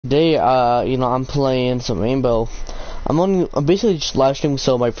Today, I'm playing some Rainbow. I'm basically just live streaming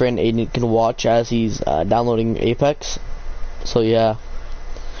so my friend Aiden can watch as he's downloading Apex. So yeah.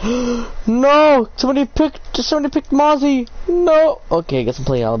 No! Somebody picked Mozzie! No! Okay, I guess I'm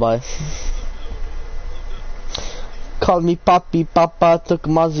playing Alibi. Call me Papi, Papa took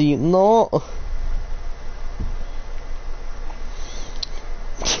Mozzie. No!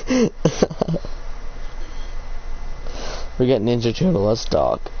 We're getting Ninja Turtle, let's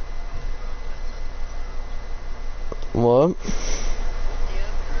talk. What?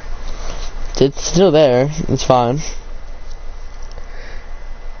 It's still there, it's fine.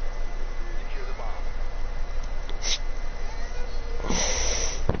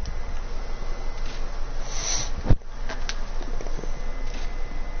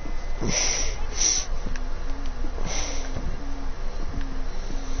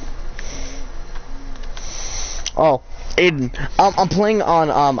 Oh, Aiden, I'm playing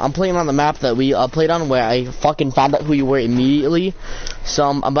on the map that we played on where I fucking found out who you were immediately. So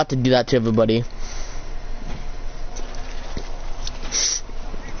I'm about to do that to everybody.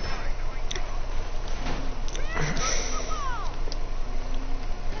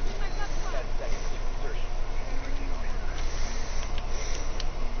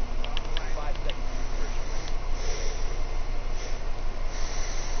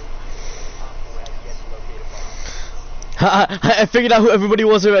 I figured out who everybody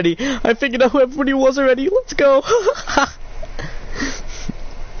was already. Let's go.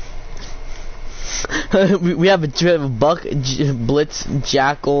 we have a Buck, Blitz,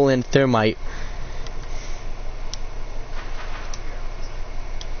 Jackal, and Thermite.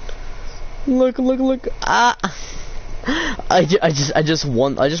 Look. Ah. I just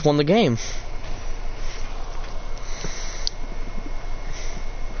won the game.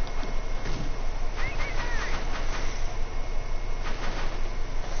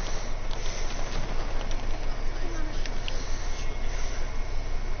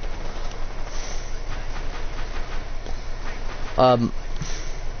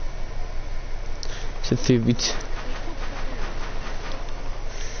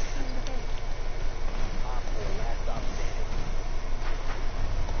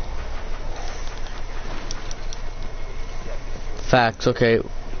 Facts, okay.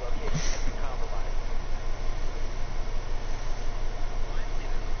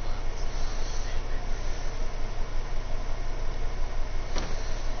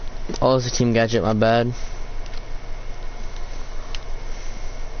 Oh, it's a team gadget, my bad.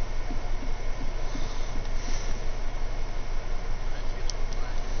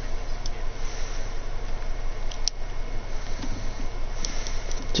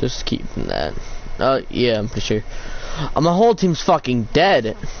 Just keeping that. Yeah, I'm pretty sure. My whole team's fucking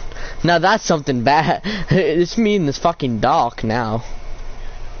dead. Now that's something bad. It's me and this fucking doc now.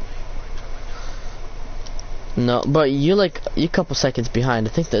 No, but you're a couple seconds behind.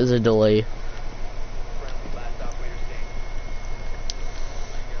 I think there's a delay.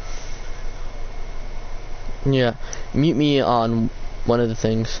 Yeah, mute me on one of the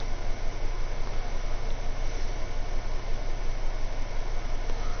things.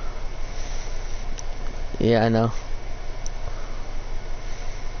 Yeah, I know.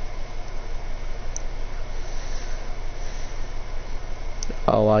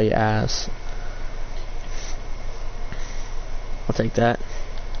 Oh, well, you ass. I'll take that.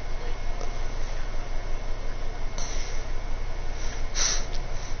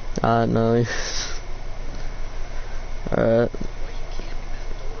 No.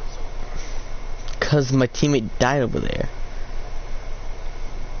 Cause my teammate died over there.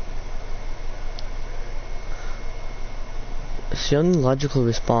 It's the only logical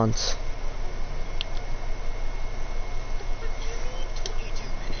response.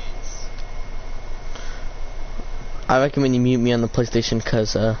 I recommend you mute me on the PlayStation,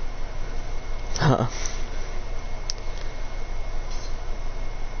 cause oh,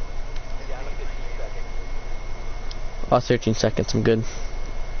 13 seconds, I'm good.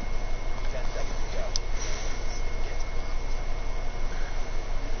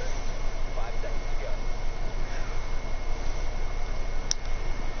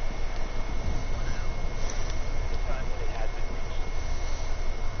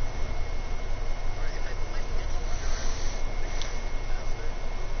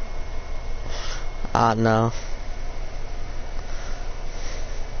 No.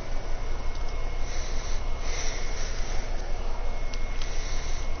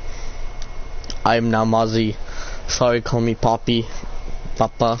 I am now Mozzie. Sorry, call me Poppy.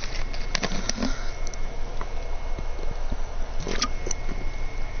 Papa.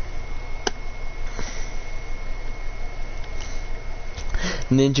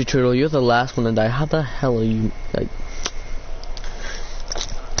 Ninja Turtle, you're the last one to die. How the hell are you, like...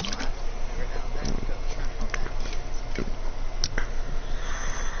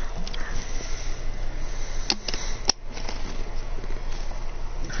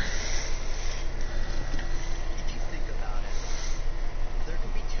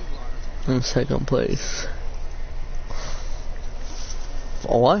 In second place.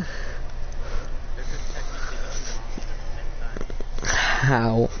 What?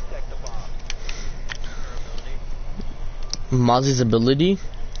 How? Mozzie's ability?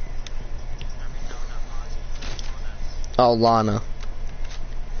 Oh, Lana.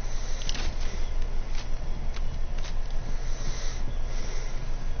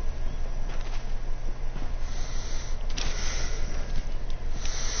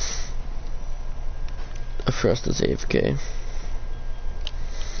 First is AFK.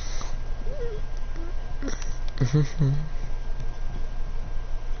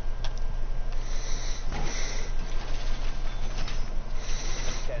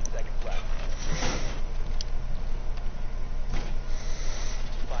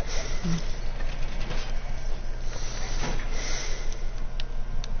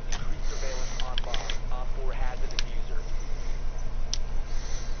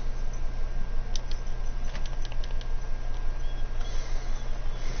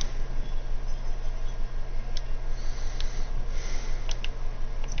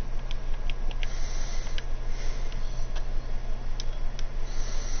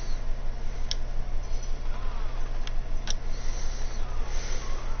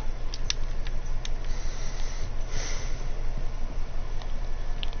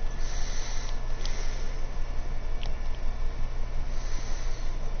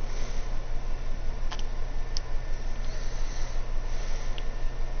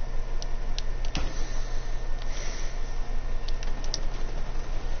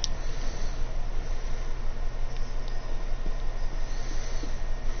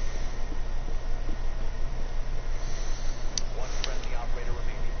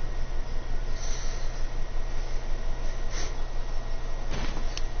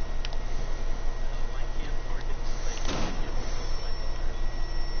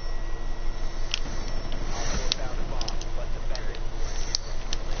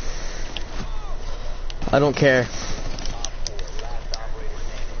 I don't care.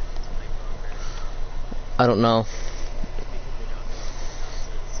 I don't know.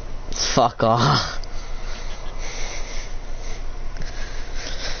 Fuck off.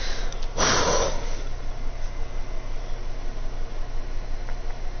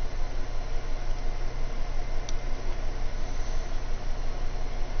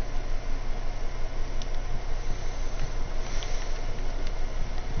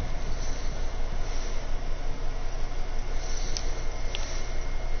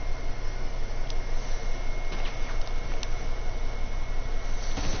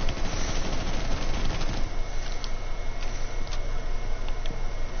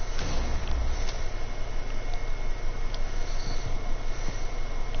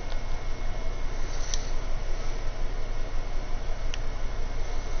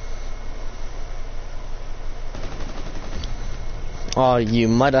 Oh, you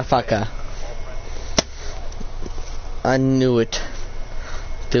motherfucker. I knew it.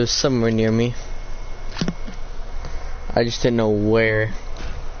 There was somewhere near me. I just didn't know where.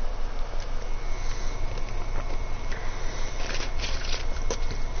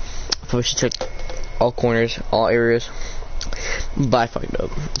 I should check all corners, all areas. But I fucked up.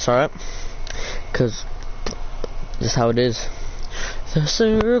 It's alright. Cause that's how it is. The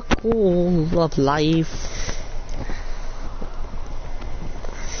circle of life.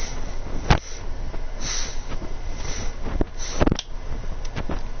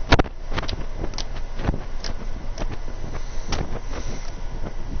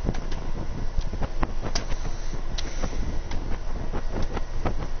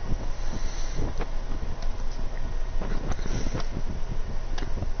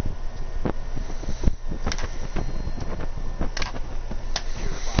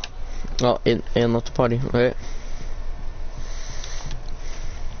 Oh, and left the party, right?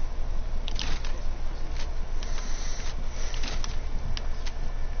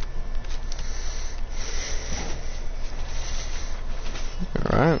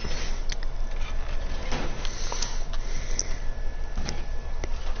 Alright.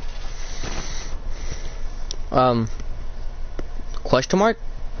 Question mark?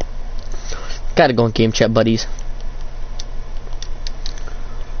 Gotta go in game chat, buddies.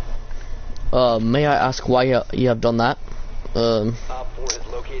 May I ask why you have done that?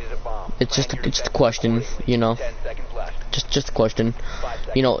 It's just a question, you know. Just just a question.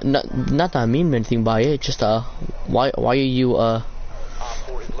 You know, not that I mean anything by it. Just why are you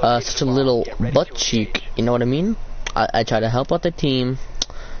such a little butt cheek? You know what I mean? I try to help out the team.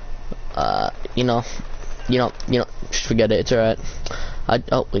 You know, just forget it. It's alright.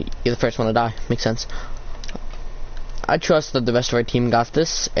 Oh wait, you're the first one to die. Makes sense. I trust that the rest of our team got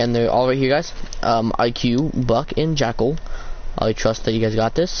this, and they're all right here, guys. IQ, Buck, and Jackal. I trust that you guys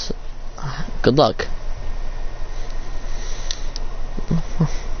got this. Good luck.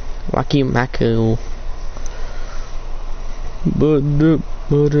 Rocky Macco.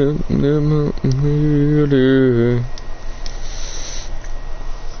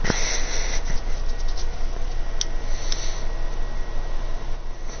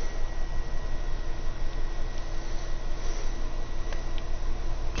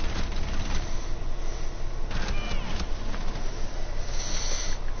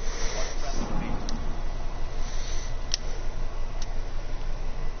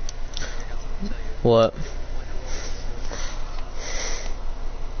 What?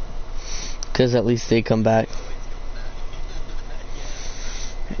 Because at least they come back.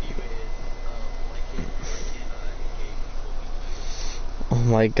 Oh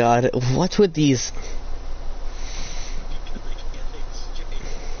my god, what's with these?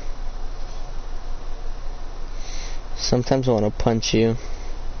 Sometimes I want to punch you.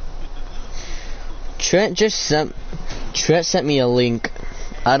 Trent sent me a link.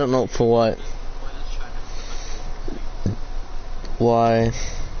 I don't know for what. Why?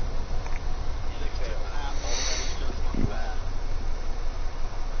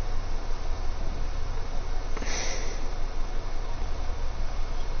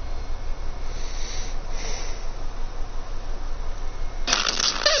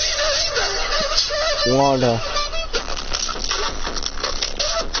 Water.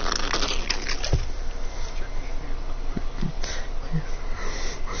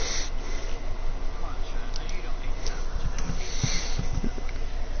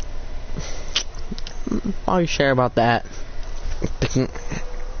 I'll share about that.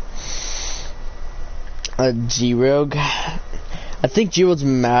 G-Rogue. I think G-Rogue's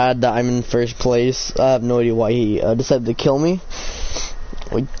mad that I'm in first place. I have no idea why he decided to kill me.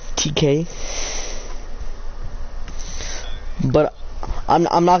 Like TK. But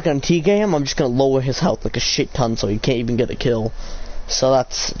I'm not gonna TK him. I'm just gonna lower his health like a shit ton so he can't even get a kill. So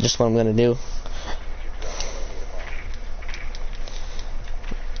that's just what I'm gonna do.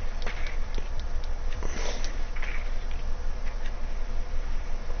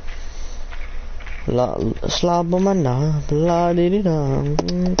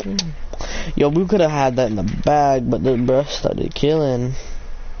 Yo, we could have had that in the bag, but the bruh started killing.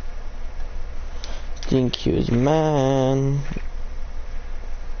 Think he was mad.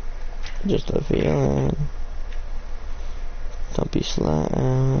 Just a feeling. Don't be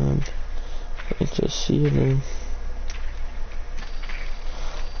slapped. It's a ceiling.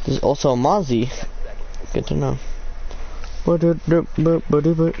 There's also a Mozzie. Good to know. I'm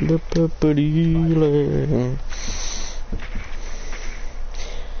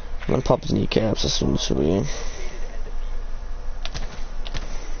gonna pop his kneecaps as soon as we.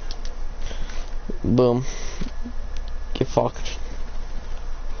 Boom. Get fucked.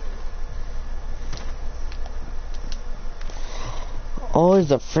 Always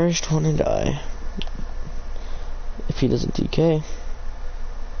the first one to die. If he doesn't DK.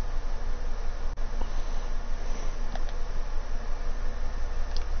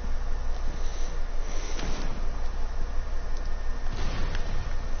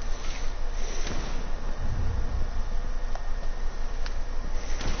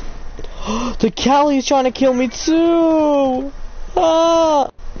 The Callie's trying to kill me too! Ah!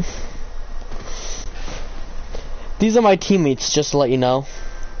 These are my teammates, just to let you know.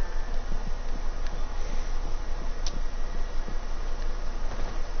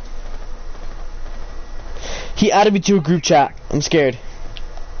 He added me to a group chat. I'm scared.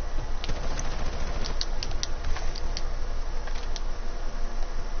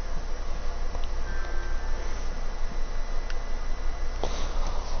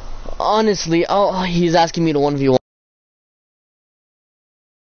 Honestly, oh, he's asking me to 1v1.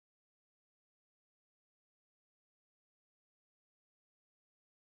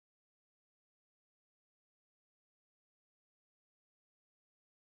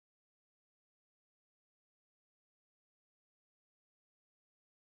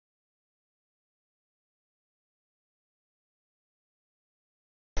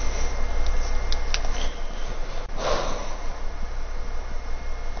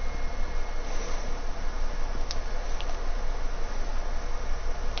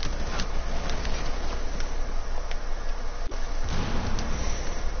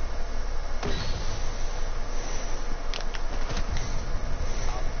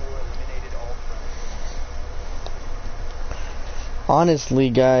 Honestly,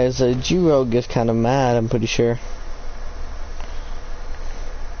 guys, G-Rogue gets kind of mad, I'm pretty sure.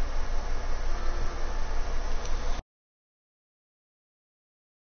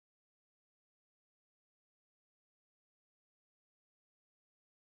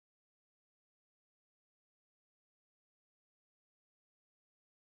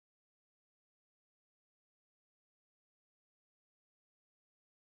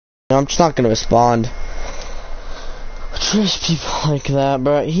 I'm just not gonna respond. Just people like that,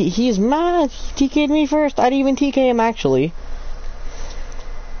 bro. He's mad. He TK'd me first. I didn't even TK him, actually.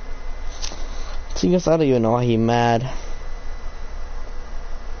 So I guess I don't even know why he's mad.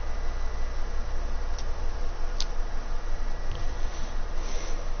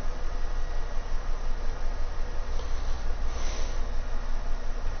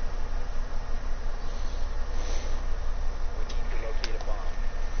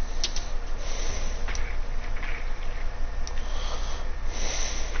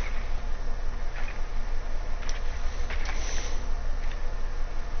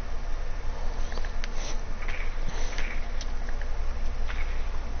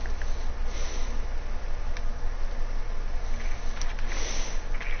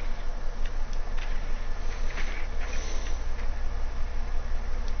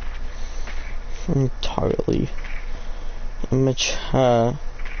 Entirely immature.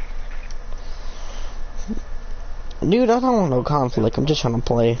 Dude, I don't want no conflict. I'm just trying to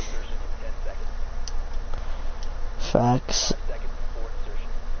play. Facts.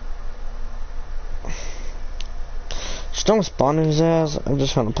 Just don't spawn in his ass. I'm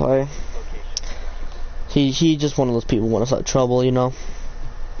just trying to play. He just one of those people who want to start trouble, you know.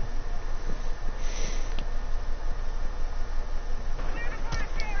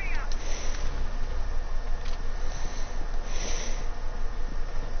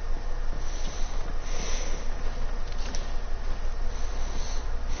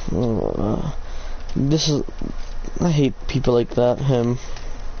 I hate people like that. Him.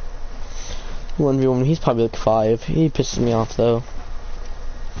 1v1, he's probably like 5. He pisses me off though.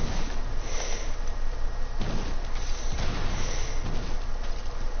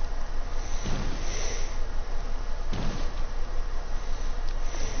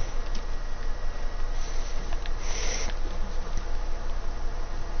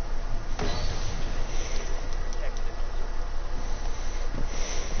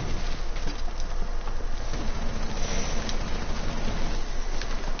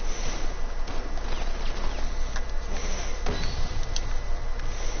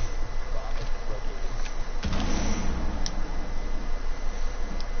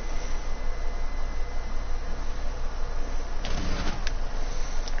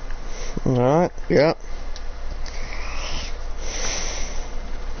 Alright, yeah.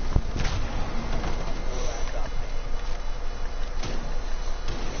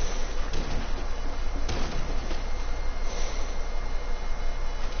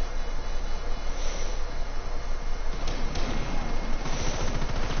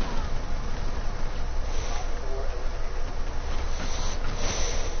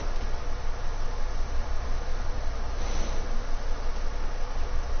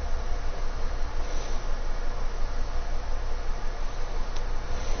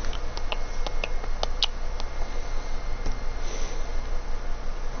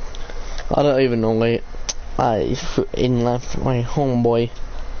 I don't even know, mate. I in left my homeboy.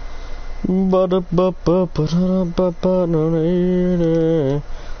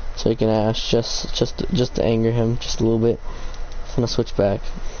 Taking ass just to anger him just a little bit. I'm gonna switch back.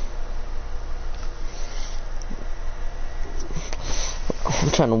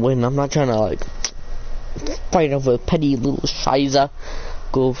 I'm trying to win. I'm not trying to like fight over a petty little shiza.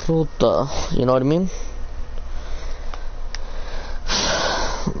 Go for the, you know what I mean?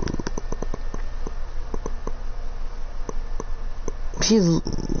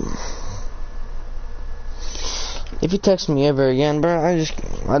 If he texts me ever again, bro, I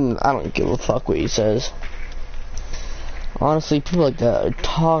don't give a fuck what he says. Honestly, people like that are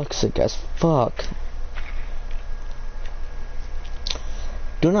toxic as fuck.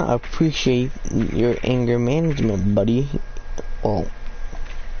 Do not appreciate your anger management, buddy. Well,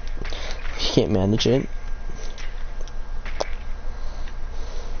 you can't manage it.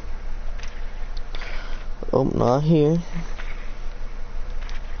 Oh, not here.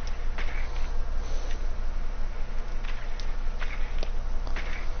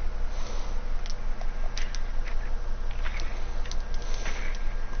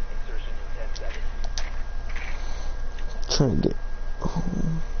 Trying to get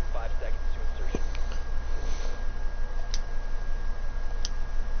home. 5 seconds to insertion.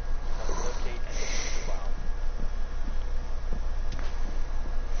 Locate and defuse the bomb.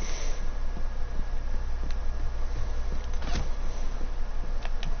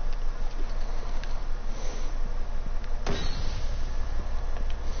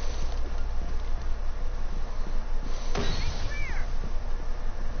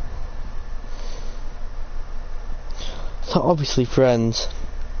 They're obviously friends.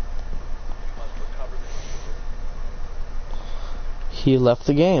 He left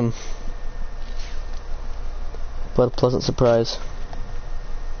the game. But a pleasant surprise.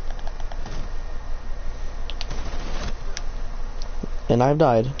 And I've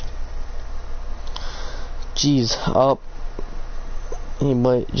died. Jeez, up. He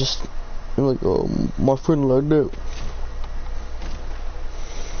might just like, oh, my friend like that.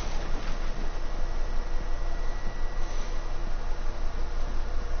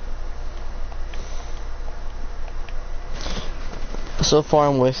 So far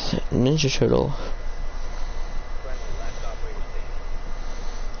I'm with Ninja Turtle.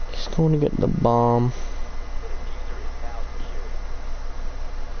 He's going to get the bomb.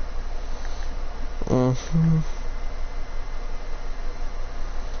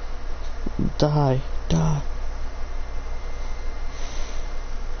 Die, die.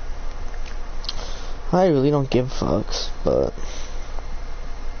 I really don't give fucks, but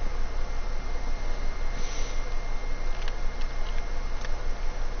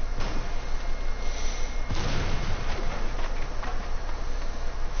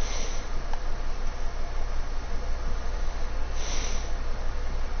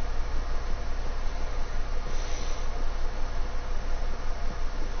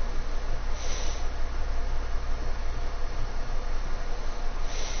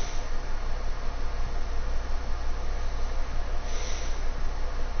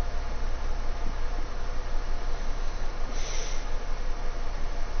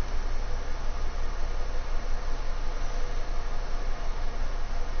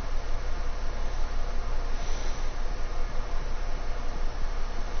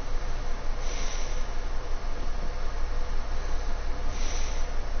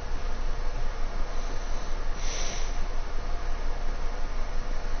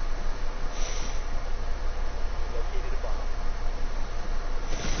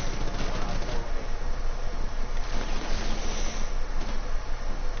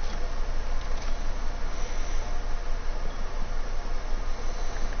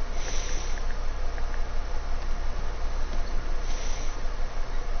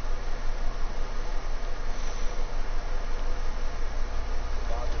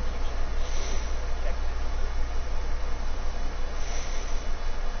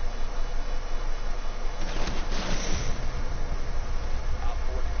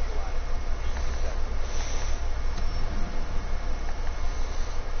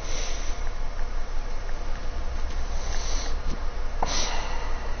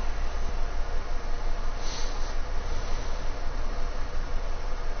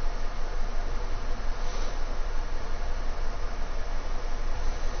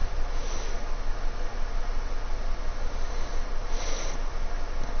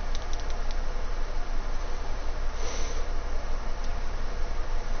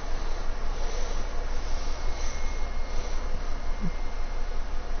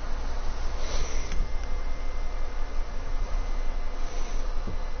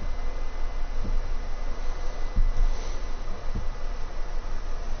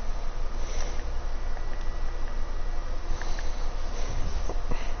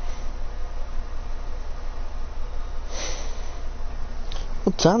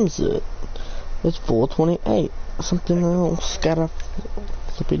what time is it? It's 4:28. Something else gotta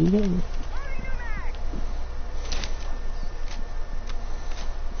flippity in.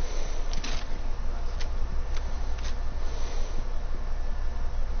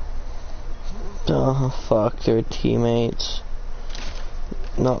 Oh fuck, their teammates.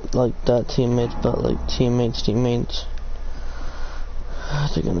 Not like that teammates, but like teammates.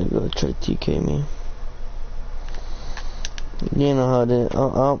 They're gonna go try to TK me. You know how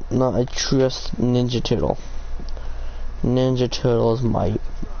to. No, I trust Ninja Turtle. Ninja Turtle is my.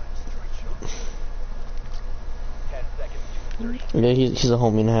 Yeah, he's a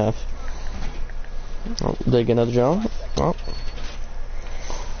homie and a half. Oh, did I get another drone? Oh.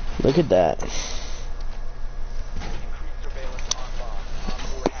 Look at that.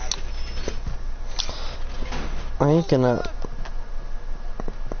 I ain't gonna.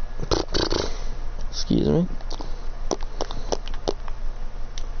 Excuse me.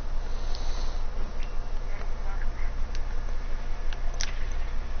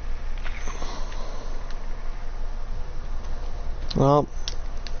 Well,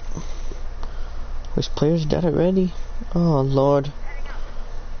 this player's dead already. Oh Lord,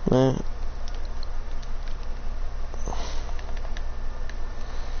 man.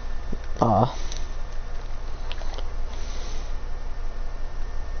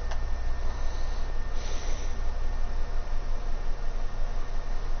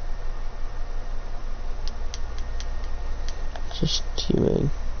 doing.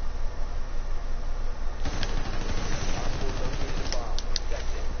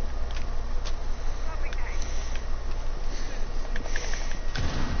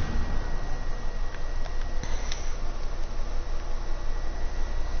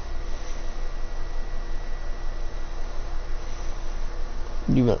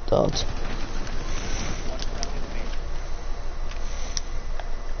 You got dogs.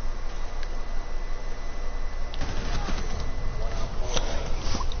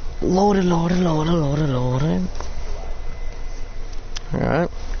 Loaded. Alright.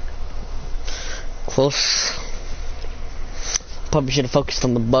 Close. Probably should have focused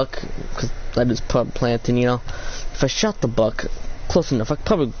on the buck, because that is pub planting, you know. If I shot the buck close enough, I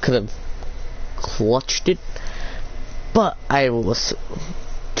probably could have clutched it. But I was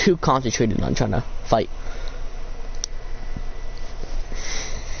too concentrated on trying to fight.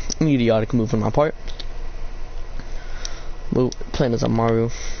 An idiotic move on my part. Playing as a Maru.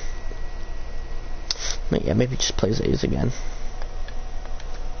 Yeah, maybe just play as A's again.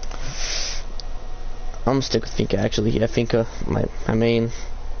 I'm gonna stick with Finka actually. Yeah, Finka, my main.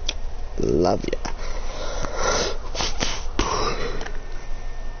 Love ya.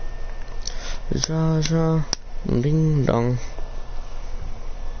 Zha, ding dong.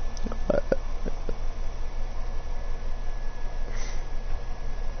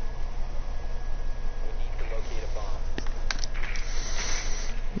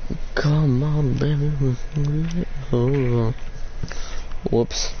 Come on, baby. Oh.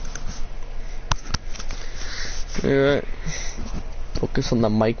 Whoops. Alright. Focus on the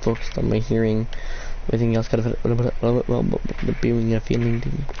mic, focus on my hearing. Everything else kind of being a feeling.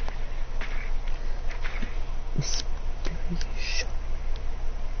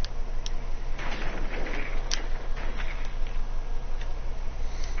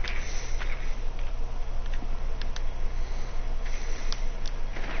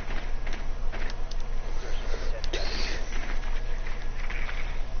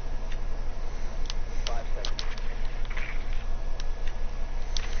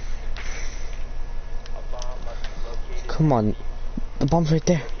 Come on, the bomb's right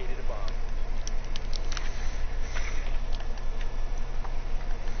there.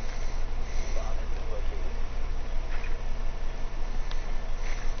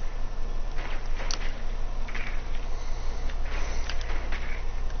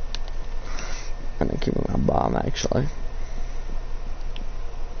 I'm gonna keep my bomb actually.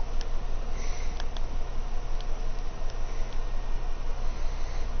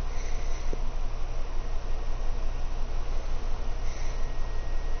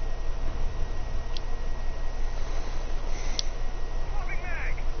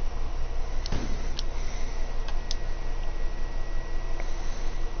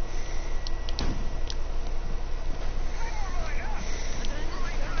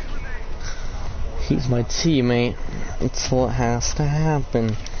 He's my teammate. It's what has to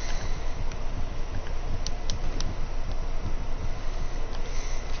happen.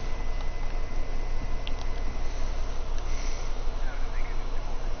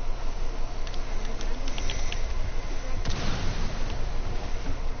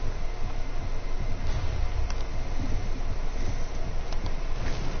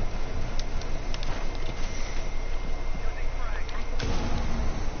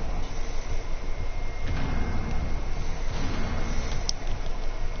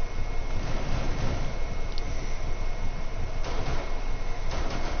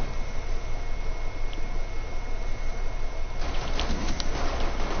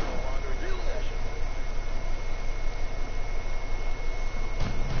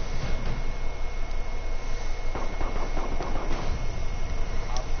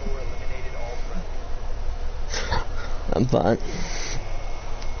 But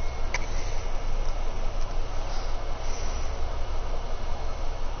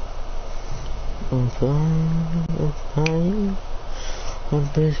I'm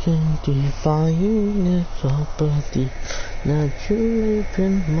breaking defying the property that you live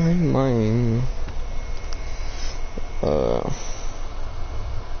in my mind.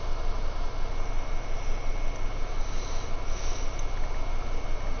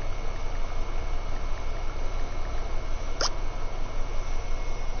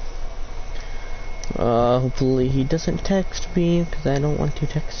 Hopefully he doesn't text me, because I don't want to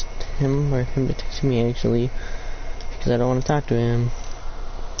text him, or him to text me actually, because I don't want to talk to him.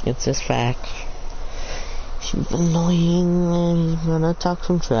 It's just fact. She's annoying, and he's gonna talk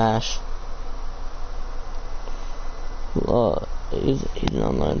some trash. He's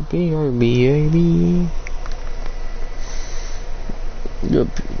on that BRB. Yep,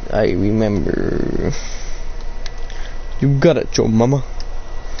 I remember. You got it, your mama.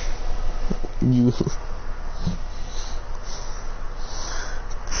 You.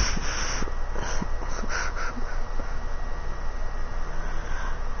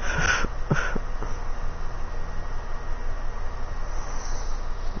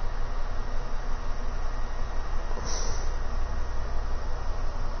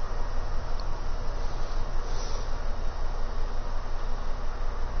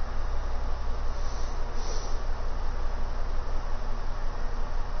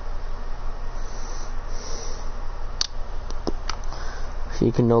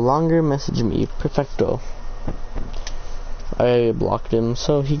 He can no longer message me. Perfecto. I blocked him,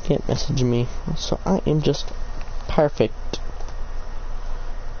 so he can't message me. So I am just perfect.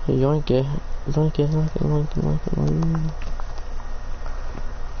 Yoink it. Yoink it, yoink it, yoink it, yoink it, yoink it.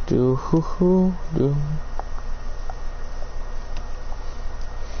 Do hoo hoo do.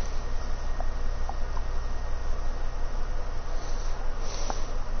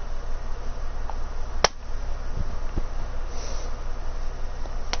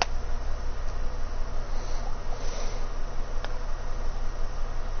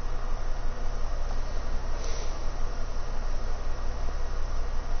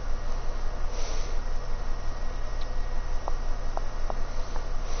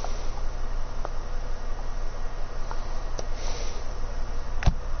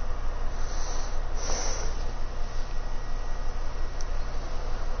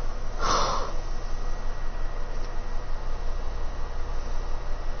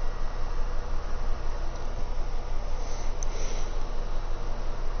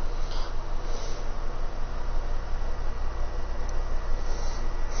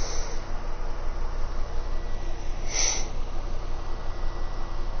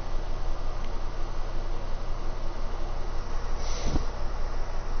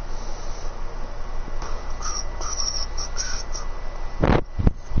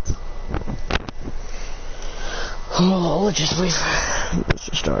 Oh, let's just wait. Let's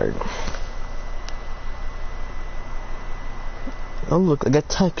just start. Oh look, I got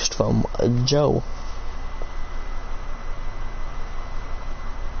text from Joe.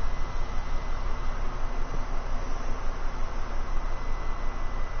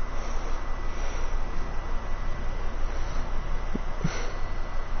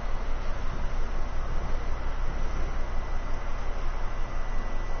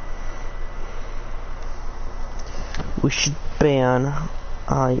 We should ban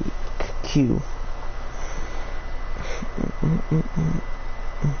IQ.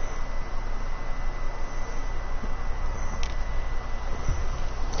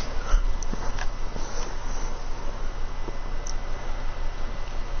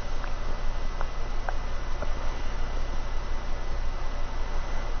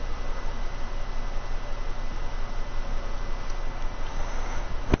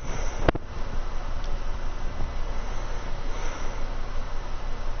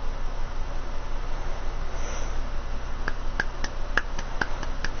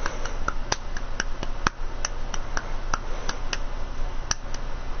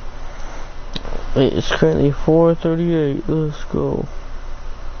 Wait, it's currently 4:38. Let's go.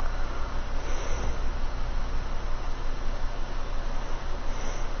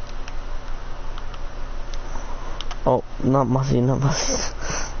 Oh, not Mussy, not Mussy.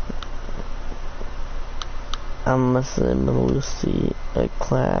 I'm missing Lucy, a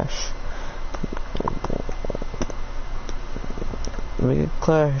clash. Make a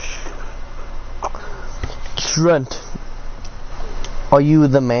clash. Trent, are you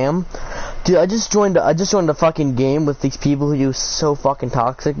the ma'am? Dude, I just joined a fucking game with these people who are so fucking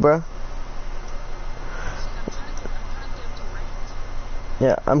toxic, bro.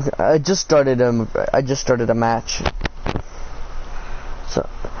 Yeah, I just started a match. So,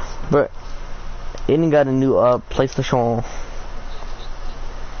 bro, Aiden got a new PlayStation.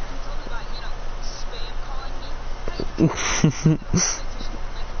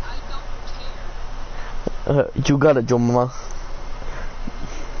 You got it, Joe Mama.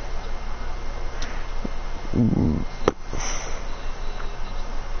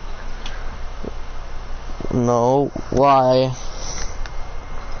 No, why?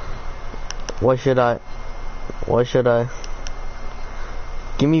 Why should I? Why should I?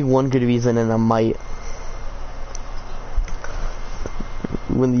 Give me one good reason and I might.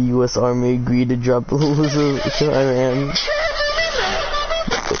 When the US Army agreed to drop the to Iran.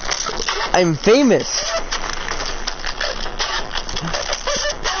 I'm famous!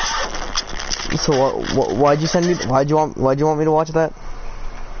 So why'd you send me? Why'd you want me to watch that?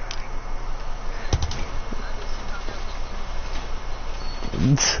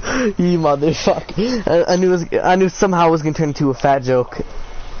 You motherfucker! I knew somehow it was gonna turn into a fat joke.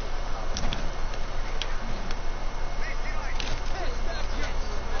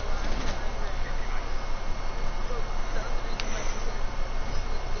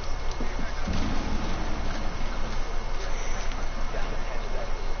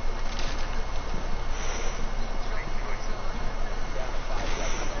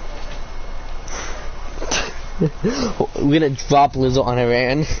 We're gonna drop Lizzo on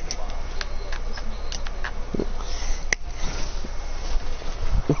Iran.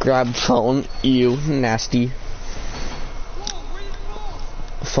 Grab phone. Ew, nasty.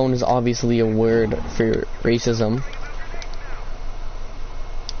 Phone is obviously a word for racism.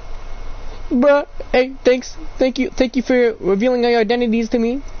 Bruh, hey, thank you for revealing your identities to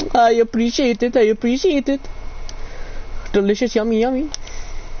me. I appreciate it. Delicious, yummy.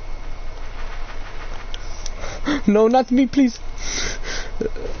 No, not me, please.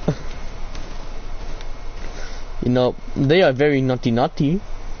 You know, they are very naughty.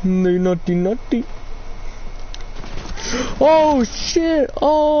 They're naughty. Oh shit.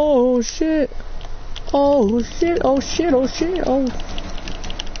 Oh.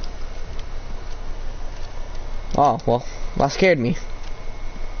 Oh, well, that scared me. You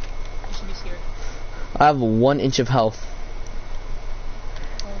should be scared. I have 1 inch of health.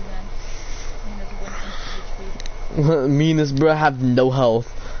 Oh man. That's 1 inch of HP. Me and this bro have no health.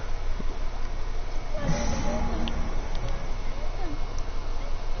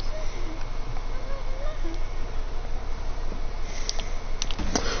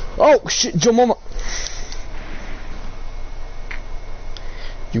 Oh shit, Joe Mama.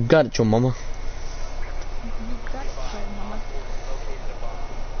 You got it, Joe Mama.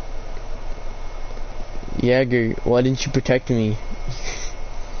 Jagger, why didn't you protect me?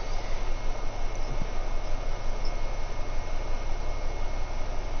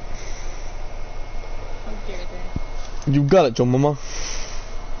 How dare they? You got it, Joe Mama.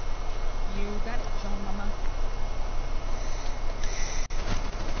 You got it, John Mama.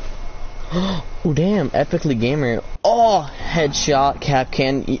 Oh damn, epically gamer. Oh, headshot, cap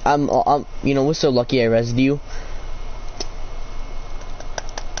can. I'm you know, we're so lucky I rezzed you.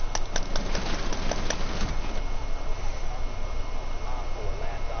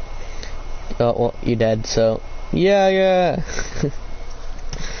 Oh, well, you're dead, so yeah.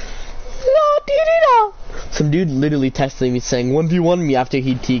 Some dude literally texted me saying 1v1 me after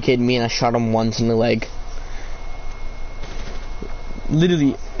he TK'd me and I shot him once in the leg.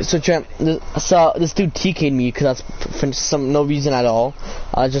 Literally, so this dude TK'd me because that's for some no reason at all.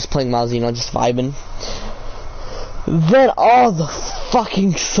 I was just playing Mouse, you know, just vibing. Then all the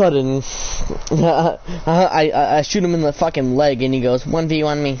fucking sudden, I shoot him in the fucking leg and he goes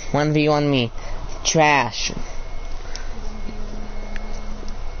 1v1 me, trash.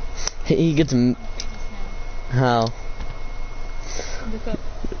 He gets how? Look up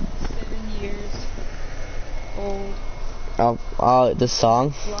 7 years old. The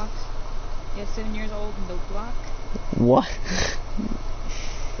song. Blocks. Yeah, 7 years old. No block. What?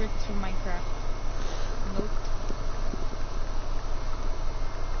 It's from Minecraft. Note.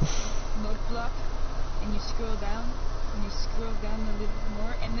 Note block, and you scroll down, a little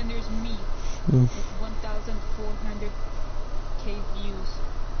more, and then there's me with 1,400k views.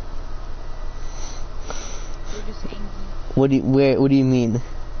 We're just angry. What do you mean?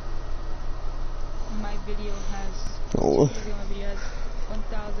 My video has. Oh. My video has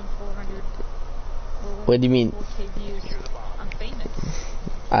 1,400. What do you mean? 4K views. I'm famous.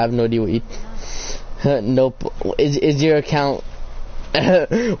 I have no idea what you. Nope. Is your account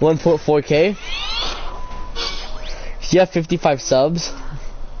 1.4K? You have 55 subs.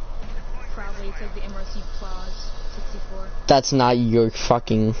 Probably it's like the MRC clause 64. That's not your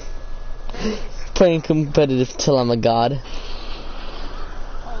fucking playing competitive till I'm a god.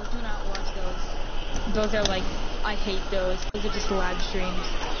 Oh, do not watch those. Those are like, I hate those. Those are just live streams.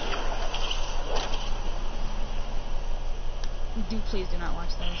 Please do not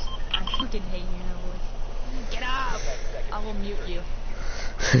watch those. I fucking hate you, no voice. Get up! I will mute you.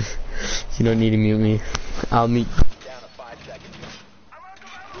 You don't need to mute me. I'll mute. Down to 5 seconds.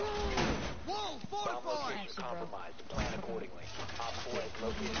 Whoa, fortify! Compromise the plan accordingly. Op 4 has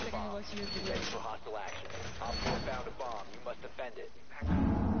located the bomb. Ready for hostile action. Op 4 found a bomb. You must defend it.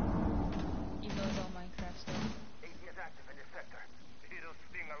 Even though it's all Minecraft stuff. ATS active in this sector. It'll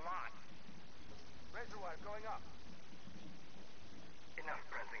sting a lot. Reservoir going up. Enough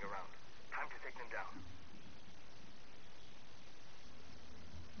prancing around. Time to take them down.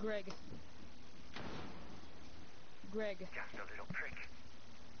 Greg. Just a little prick.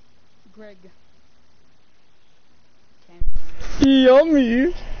 Greg.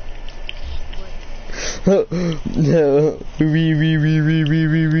 Yummy.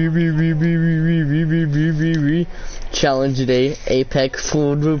 Challenge day. Apex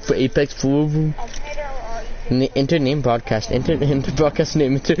full room for Apex full room. Enter name broadcast. Enter broadcast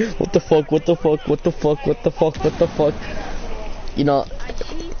name. What the fuck? You know, I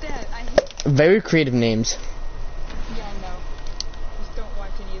hate that. I hate. very creative names. Yeah, I know. Just don't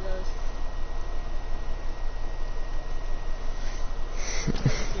watch any of those.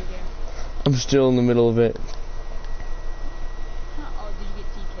 I'm still in the middle of it. Oh, did you get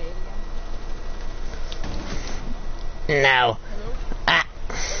TK'd again? No. Hello? Ah.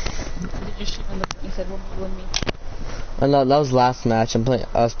 Or did you shoot on the... You said 1v1 me. No, that was last match. I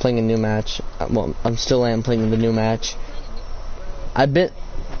was playing a new match. Well, I'm still playing the new match. I've been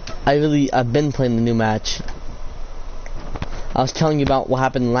playing the new match. I was telling you about what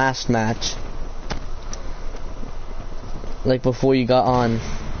happened last match. Like before you got on.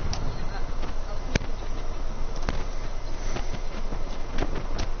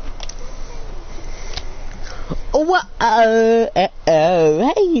 Oh,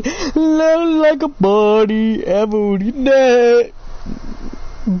 hey, love like a body every day.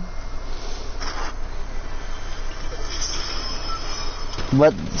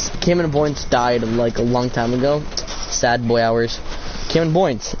 But Cameron Boyce died like a long time ago. Sad boy hours. Cameron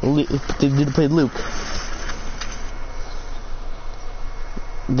Boyce, did play Luke.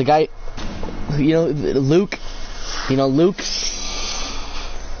 The guy, you know, Luke. You know Luke.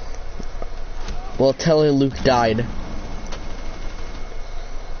 Well, tell her Luke died.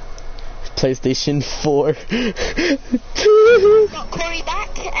 PlayStation 4. Got Corey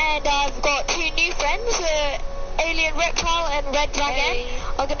back, and I've got 2 new friends. Alien Reptile and Red Dragon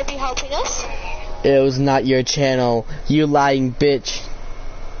are going to be helping us. It was not your channel, you lying bitch.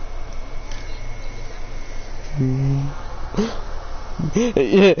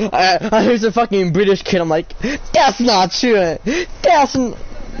 I heard some fucking British kid. I'm like, that's not true. That's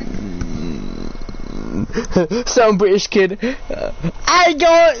some British kid. I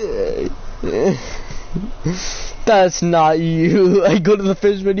go. That's not you. I go to the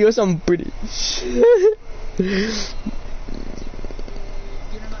first video. Some British.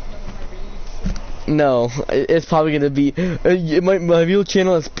 No, it's probably gonna be my real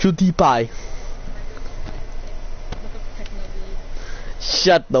channel is PewDiePie.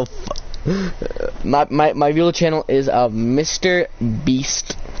 Shut the fuck. My real channel is Mr.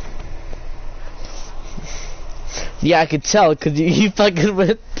 Beast. Yeah, I could tell because you fucking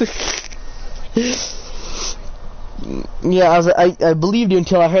with. Yeah, I believed you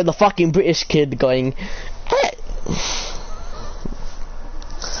until I heard the fucking British kid going. Eh.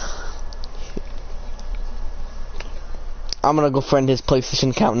 I'm gonna go friend his PlayStation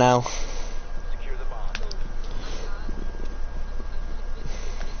account now. Secure the bomb.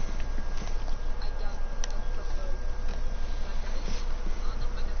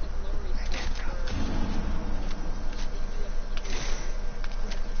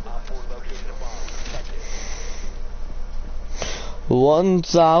 Op 4 located a bomb. Protect it.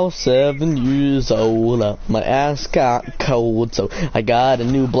 Once I was 7 years old, my ass got cold, so I got a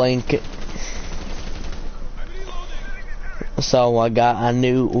new blanket. So I got a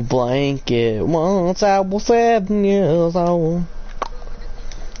new blanket once I was 7 years old.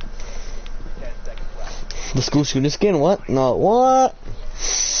 10 seconds left. The school shooting skin, what? No, what? 5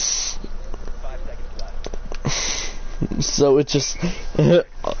 seconds left. So it's just... Op 4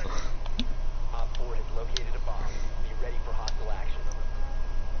 has located a bomb. Be ready for hostile action.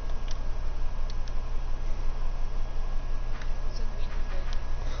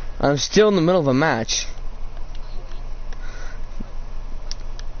 I'm still in the middle of a match.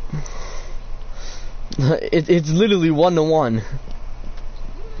 It's literally 1-1.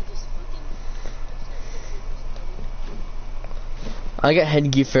 I got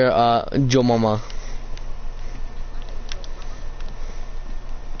headgear for Joe Mama.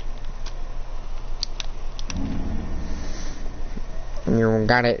 You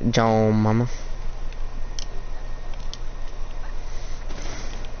got it, Joe Mama.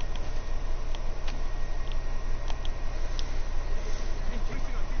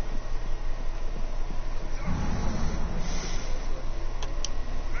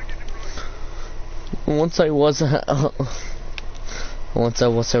 Once I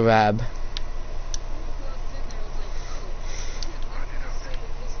was a rab.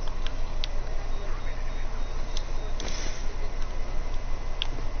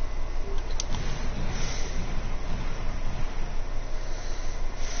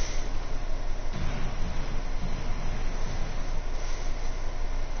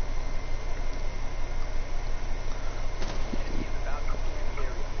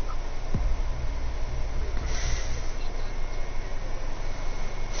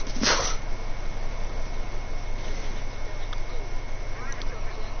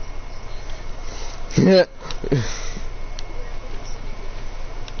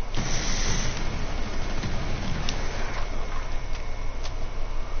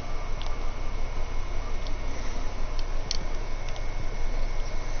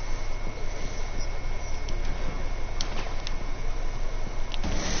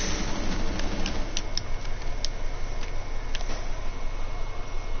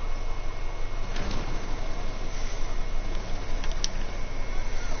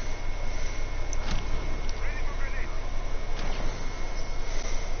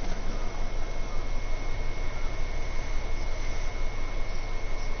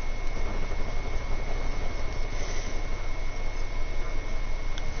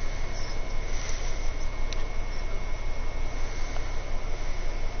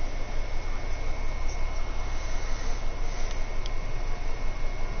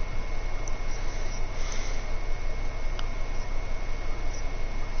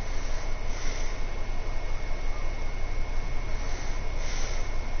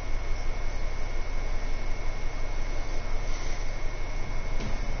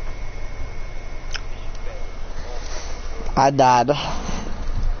 I died.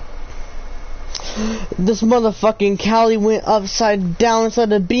 This motherfucking Callie went upside down inside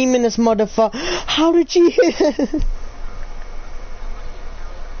the beam in this motherfucker. How did she hit?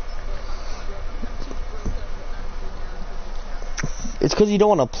 It's because you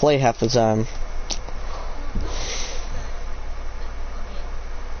don't want to play half the time.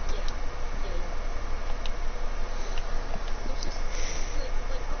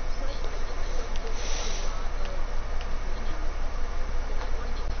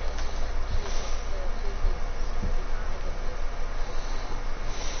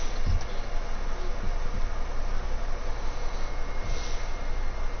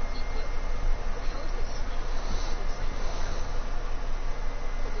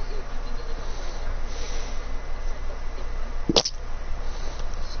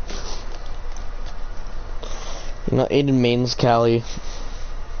 You know, Aiden mains Callie.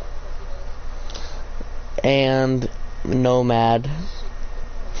 And Nomad.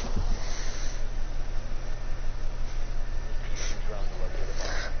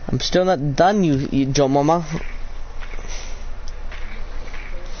 I'm still not done, you Joe Mama.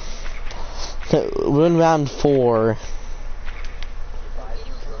 We're in round 4.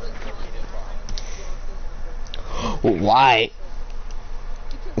 Why?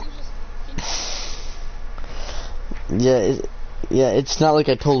 Yeah, it's not like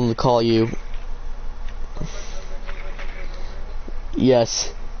I told him to call you.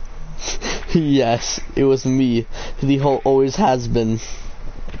 Yes. Yes, it was me. The whole always has been.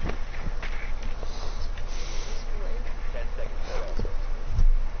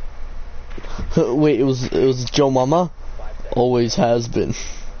 Wait, it was Joe Mama? Always has been.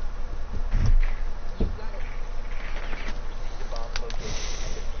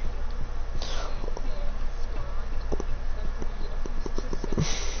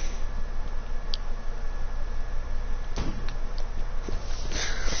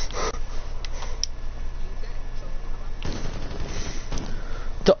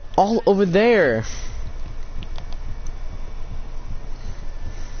 They're all over there.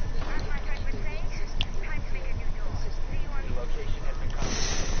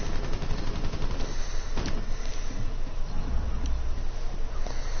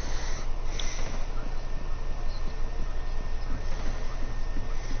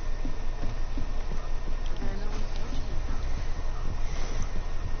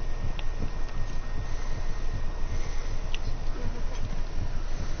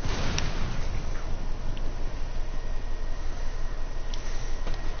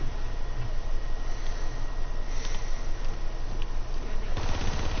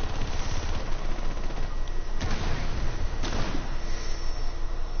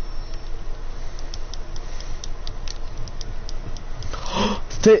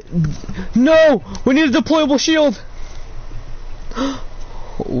 No! We need a deployable shield!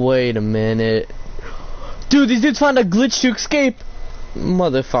 Wait a minute. Dude, these dudes found a glitch to escape!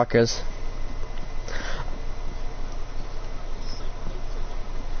 Motherfuckers.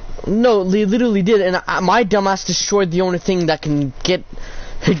 No, they literally did, and my dumbass destroyed the only thing that can get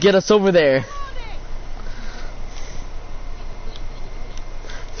us over there.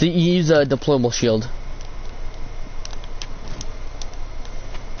 So you use a deployable shield.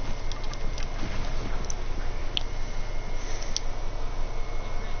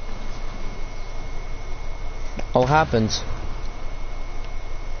 What happens?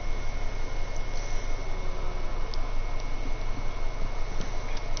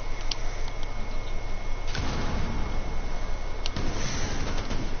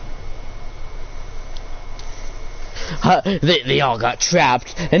 They all got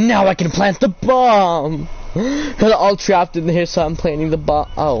trapped, and now I can plant the bomb. They're all trapped in here, so I'm planting the bomb.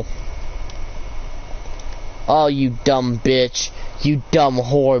 Oh. Oh, you dumb bitch. You dumb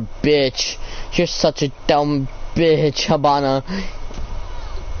whore bitch. You're such a dumb bitch, Habana.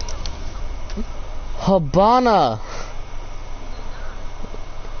 Habana.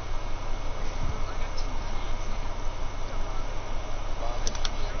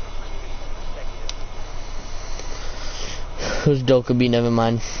 Who's Dokubi? Never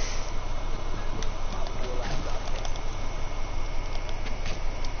mind.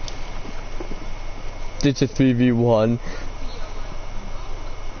 It's a 3v1.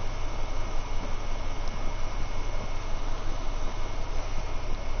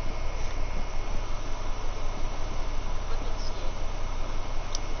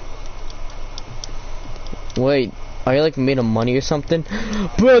 Wait, are you like made of money or something?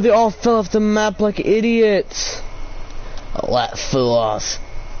 Bro, they all fell off the map like idiots. Oh, that flew off.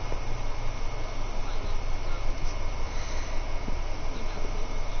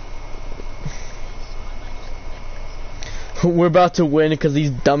 We're about to win because these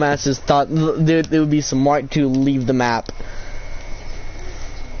dumbasses thought there would be smart to leave the map.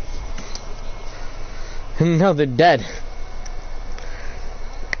 Now they're dead.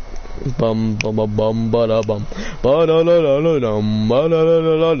 Bum bum bum bum ba da bum ba da la la la dum ba da la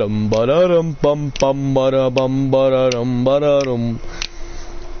la la dum ba da dum bum bum ba da bum ba da dum ba da dum.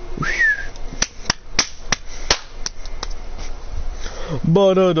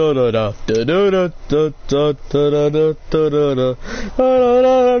 Ba da da da da da da da da da da da da da da.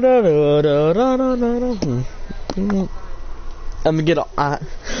 Let me get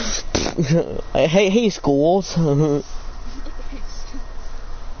hey schools.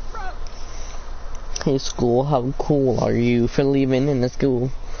 Hey school, how cool are you for leaving in the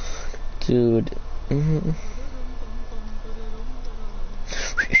school, dude?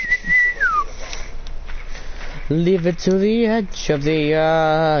 Leave it to the edge of the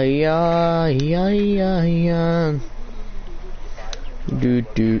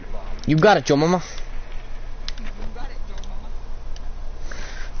dude. You got it, Joe Mama.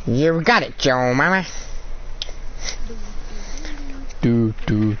 You got it, Joe Mama. Do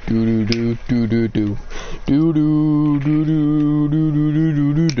do do do do do do do do do do do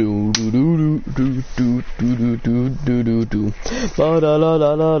do do do do do. La la la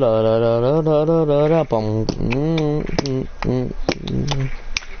la la la la la la la la la bum.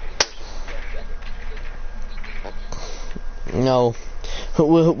 No,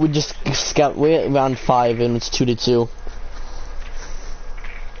 we just scout. We're at round 5 and it's 2-2.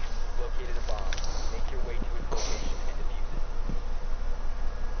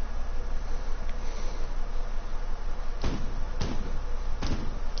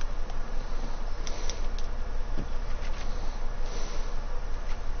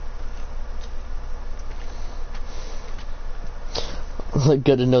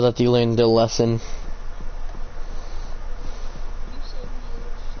 Good to know that you learned a lesson.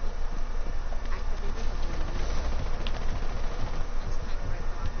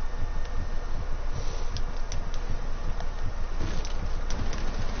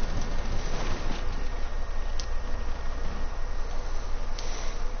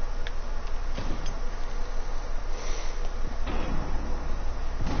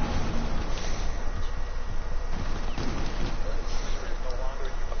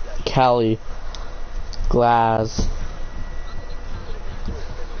 Cali, Glass,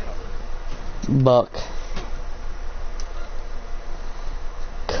 Buck,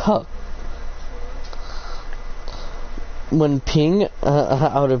 Cuck. When ping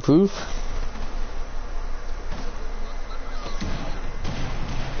out of proof.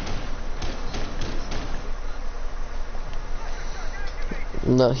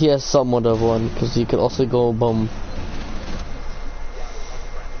 No, he has somewhat of one because he could also go bum.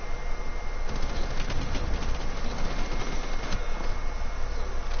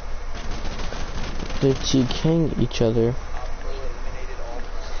 They're cheeking each other.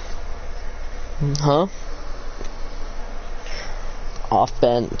 Huh?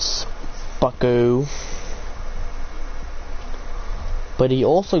 Offense, bucko. But he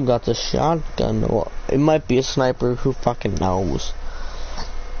also got the shotgun. Well, it might be a sniper, who fucking knows.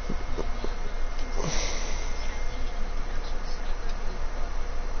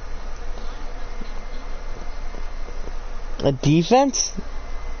 A defense?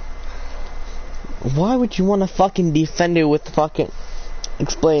 Why would you want to fucking defend it with fucking...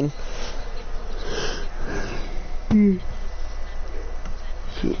 Explain. You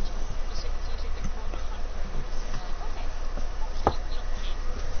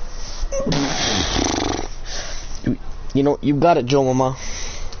know, you got it, Joe Mama.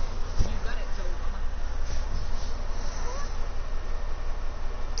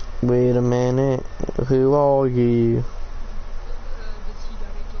 Wait a minute, who are you?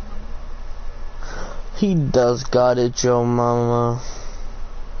 He does got it, Joe Mama.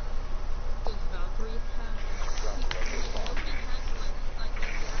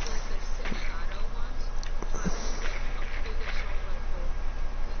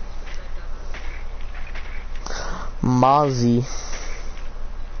 Mozzie.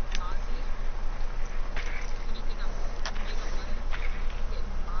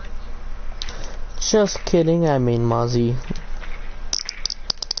 Just kidding, I mean Mozzie.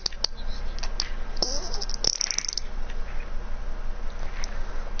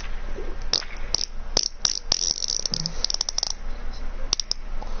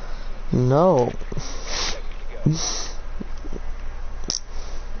 No.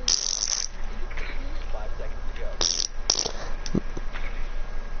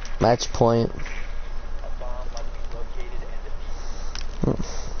 Match point.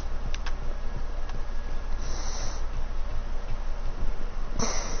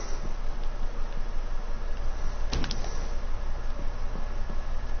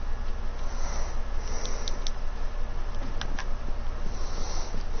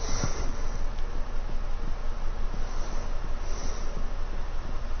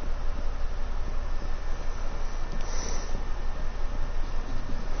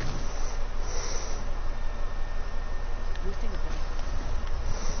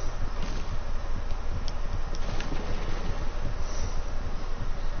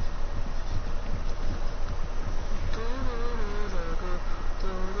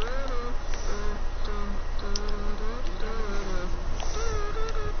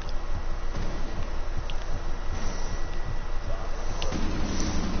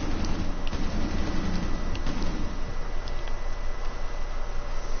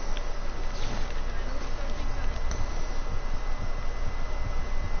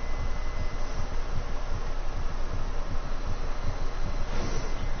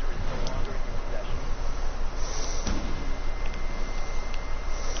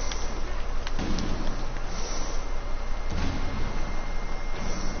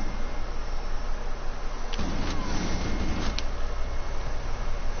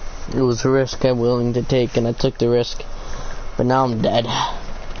 It was a risk I'm willing to take, and I took the risk. But now I'm dead.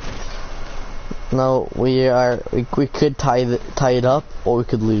 No, we could tie it up, or we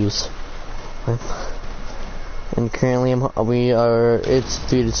could lose. And currently it's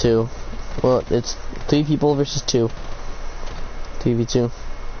 3-2. Well, it's 3 people versus 2. 3v2.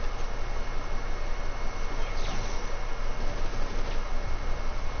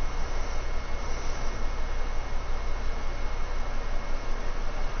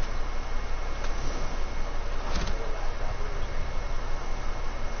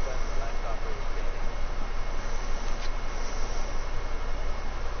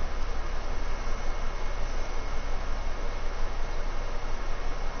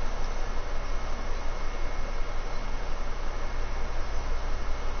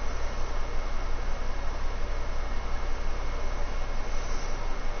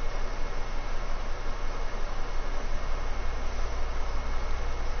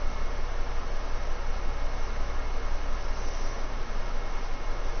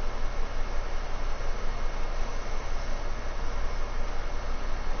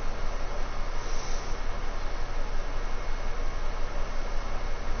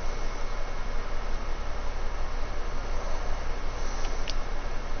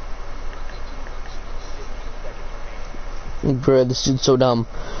 Bruh, this dude's so dumb.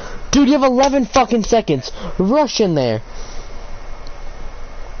 Dude, you have 11 fucking seconds. Rush in there.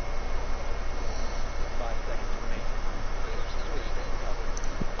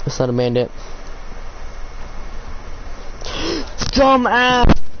 It's not a bandit. Dumb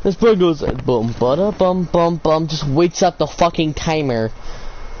ass. This bird goes boom, bada bum bum bum. Just waits up the fucking timer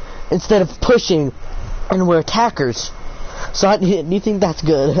instead of pushing, and we're attackers. So do you think that's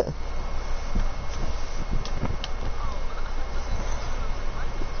good?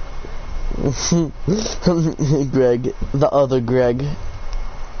 Greg, the other Greg.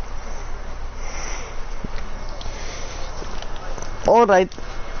 Alright.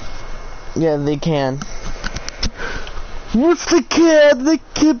 Yeah, they can. What's the can? They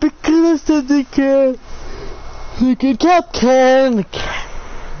can, because they can. They can captain.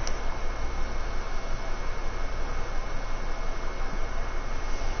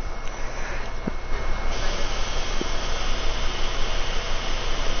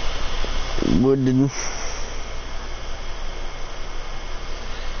 Wooden.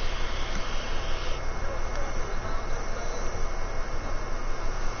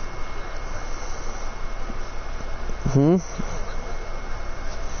 Hmm.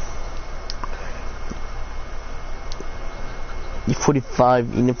 You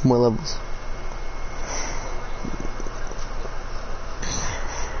 45, you need more levels.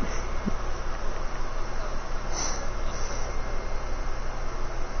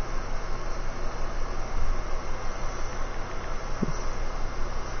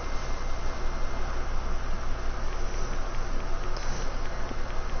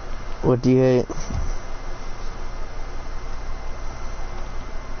 What do you hate?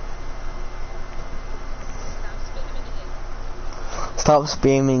 Stop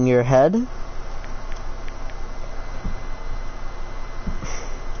spamming your head.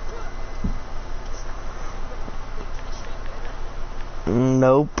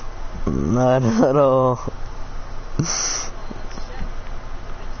 Nope, not at all.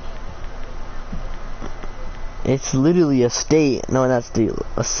 It's literally a state. No, that's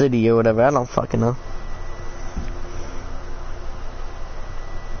a city or whatever. I don't fucking know.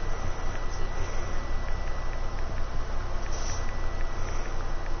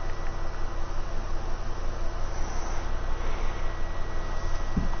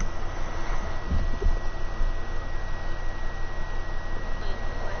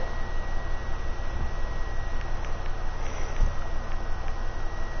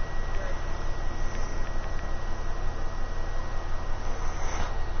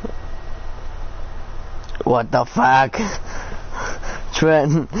 What the fuck?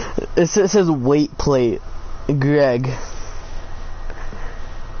 Trent, it says weight plate. Greg.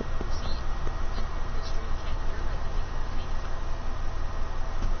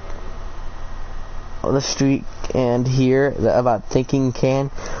 Oh, the street and here about thinking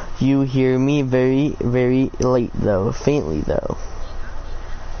can you hear me very, very late though, faintly though.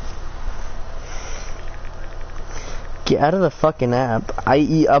 Get out of the fucking app.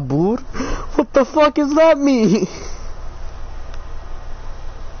 I.e. Abur? What the fuck does that mean?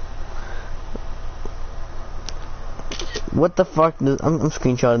 What the fuck does... I'm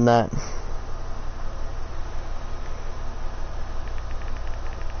screenshotting that.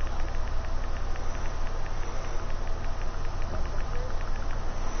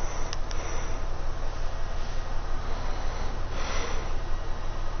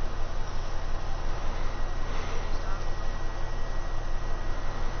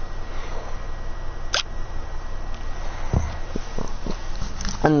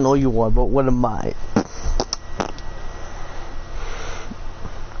 I know you are, but what am I?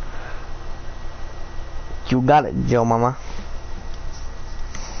 You got it, Joe Mama.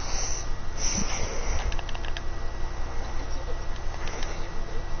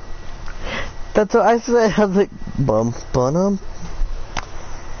 That's what I said. I was like, bum, bum.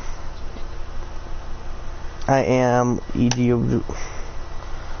 I am EDU.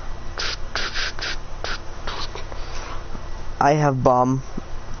 I have bomb.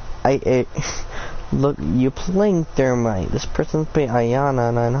 Look, you're playing thermite. This person's playing Ayana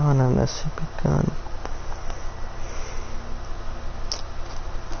and Ayana and a super gun.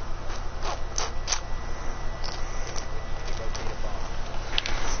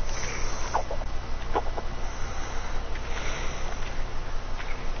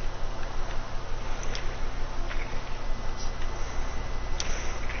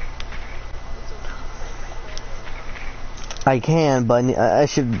 I can, but I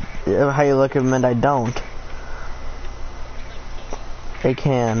should highly recommend I don't. I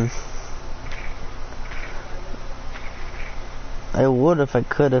can. I would if I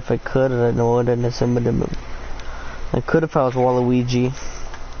could, I know what it is. I could if I was Waluigi.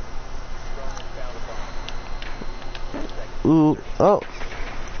 Ooh, oh.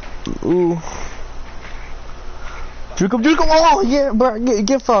 Ooh. Juke him, oh yeah, bro,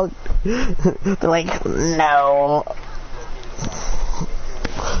 get fucked. They're like, no.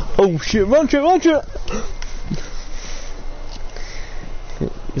 Oh shit, run shit!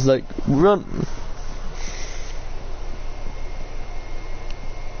 He's like, run.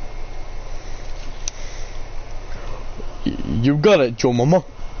 You got it, Joe Mama.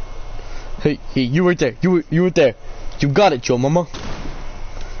 Hey, you right there. You right there. You got it, Joe Mama.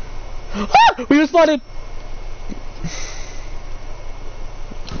 Ah! We were spotted!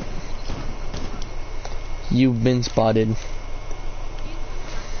 You've been spotted.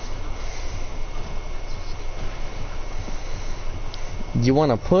 You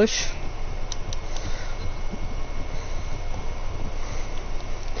wanna push?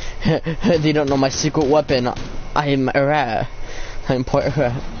 They don't know my secret weapon. I'm a rat. I'm part of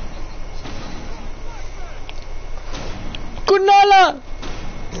rat. Kunala!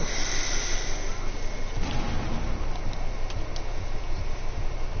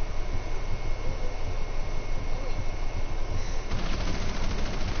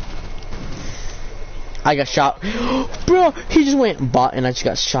 I got shot. Bro, he just went bot and I just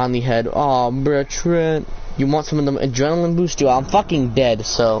got shot in the head. Oh, bro, Trent. You want some of the adrenaline boost? Dude, I'm fucking dead,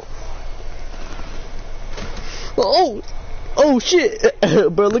 so. Oh shit.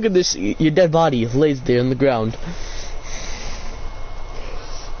 Bro, look at this. Your dead body lays there on the ground.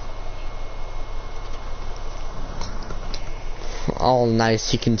 All nice,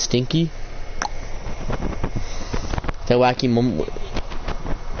 chicken stinky. That wacky moment.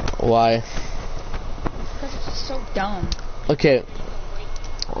 Why? So dumb. Okay,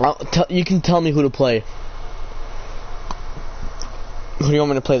 you can tell me who to play. Who do you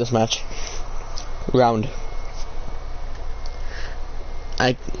want me to play this match? Round.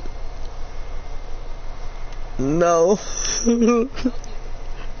 No.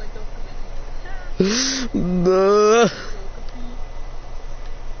 No.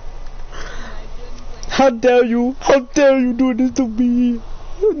 How dare you? How dare you do this to me?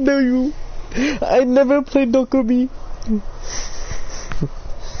 How dare you? I never played Dokkaebi.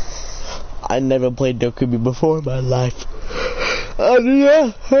 I never played Dokkaebi before in my life. And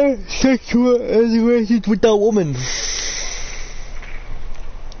yeah, I have sexual relations with that woman.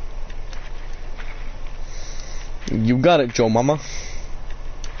 You got it, Joe Mama.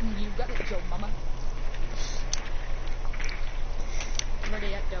 You got it, Joe Mama. Where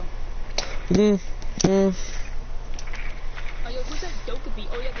they at, though? Oh, yo, who's that Dokkaebi?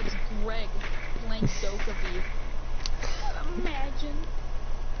 Oh, yeah, that's Greg playing Dokkaebi. Imagine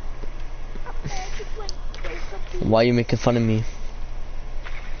playing Dokkaebi. Why are you making fun of me?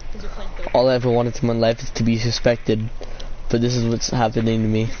 Because you're playing Dokkaebi. All I ever wanted in my life is to be suspected, but this is what's happening to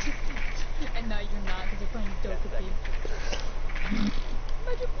me. And now you're not, because you're playing Dokkaebi.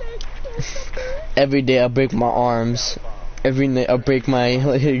 Imagine playing Dokkaebi. Every day I break my arms. Every night I break my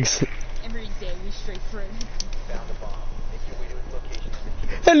legs. Every day we stray friends.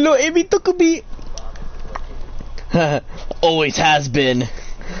 Hello, Amy Dokkaebi. Always has been.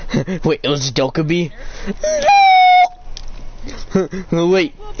 Wait, it was Dokkaebi? No!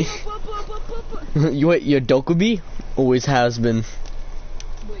 Wait. Wait, you're Dokkaebi? Always has been.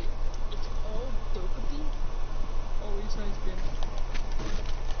 Wait, it's all Dokkaebi? Always has been.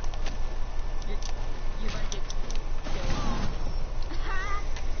 You're gonna get killed.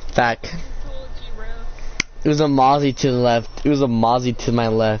 Fact. It was a Mozzie to the left. It was a Mozzie to my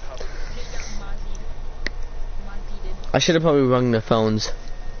left. They got Mozzie. I should have probably rung the phones.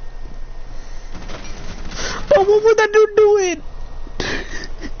 Oh, what would that dude doing?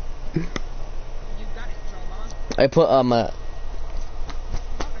 You got it, Trauma. I put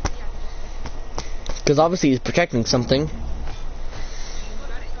because obviously he's protecting something.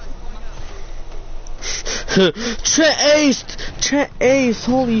 Trent Ace,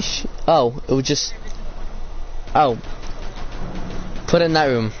 holy sh. Oh, it was just. Oh, put it in that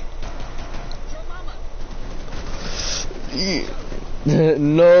room.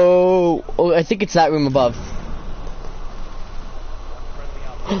 No. Oh, I think it's that room above.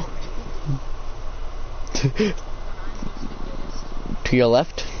 To your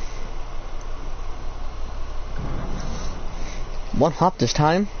left. One hop this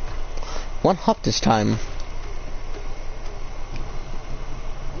time. One hop this time.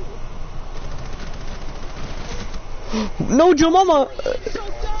 No, Joe Mama!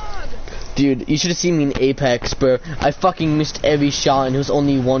 Dude, you should have seen me in Apex, bro. I fucking missed every shot and it was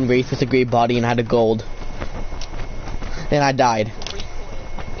only one Wraith with a great body and I had a gold. And I died.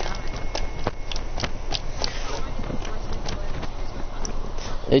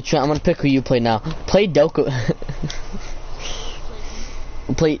 Hey, Trent, I'm gonna pick who you play now. Play Doka.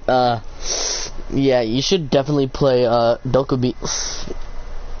 Play, yeah, you should definitely play, Doka B.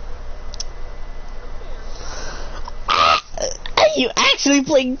 Are you actually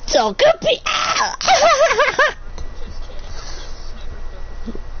playing Doka B?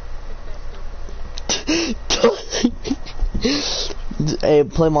 Hey,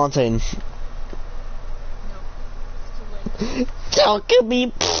 play Montaigne. Doka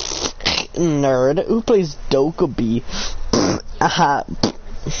B. Nerd. Who plays Doka B? Aha.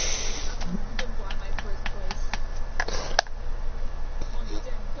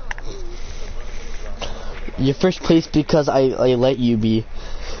 You're first place because I let you be.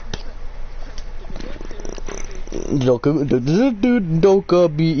 Doka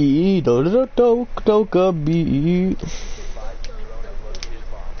B. Doka B.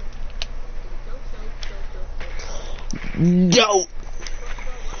 Yo.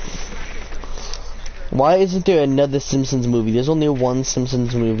 Why isn't there another Simpsons movie? There's only one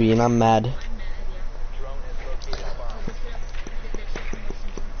Simpsons movie and I'm mad.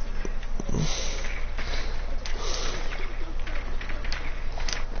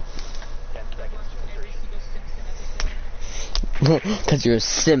 Cause you're a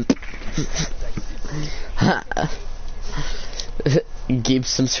simp. Gabe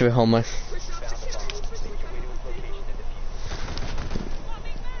Sims for Homer.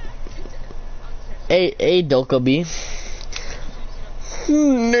 Hey, Doka B.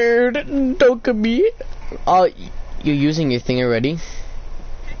 Nerd, Doka B. Oh, you're using your thing already?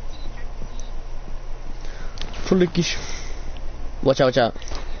 Flickish. Watch out, watch out.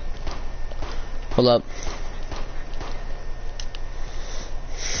 Hold up.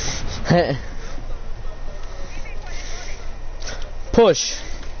 Push.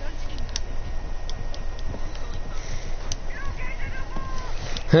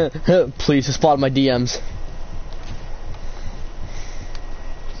 Please spot my DMs.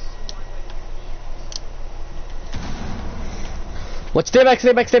 What? Stay back,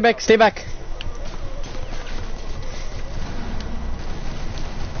 stay back, stay back, stay back.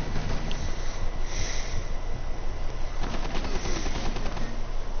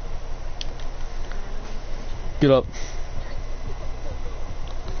 Get up.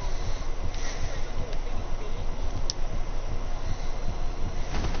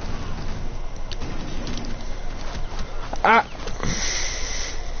 Ah.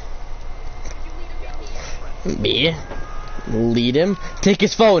 Me? Lead him? Take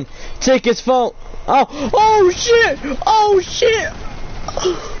his phone! Take his phone! Oh! Oh shit! Oh shit!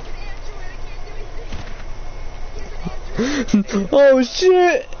 Oh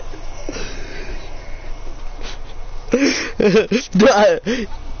shit!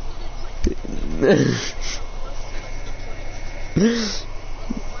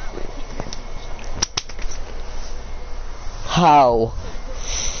 How?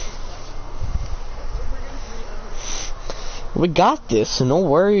 We got this, no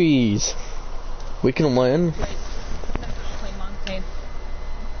worries. We can win.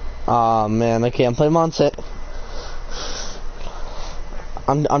 Aw, man, I can't play Monset.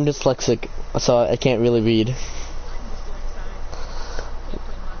 I'm dyslexic, so I can't really read.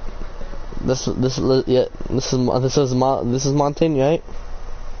 This is Montaigne, right?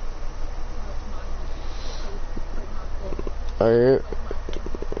 Or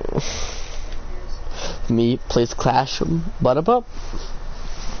me plays Clash Butterpup.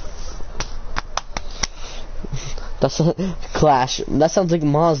 That's a Clash. That sounds like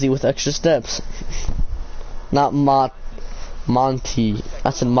Mozzie with extra steps. Not Monty. I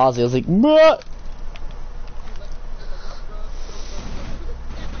said Mozzie. I was like, bruh.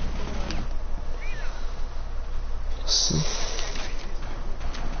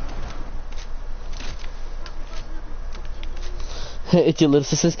 It's your little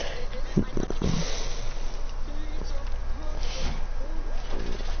sisters.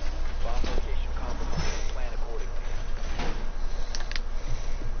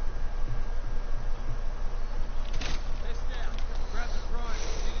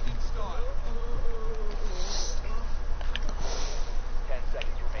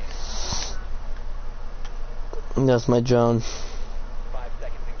 That's my drone. 5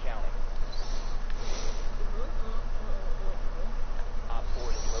 seconds and counting. Op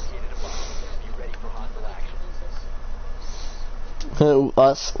 4 has located a bomb. Be ready for hostile action.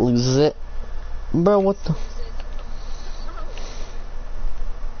 Us loses it. Bro, what the?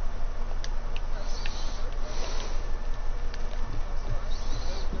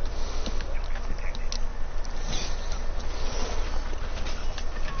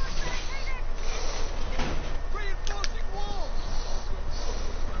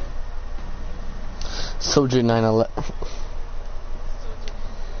 Soldier 911.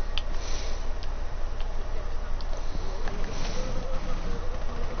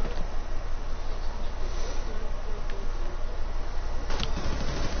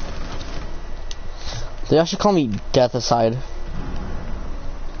 They actually call me Death Aside.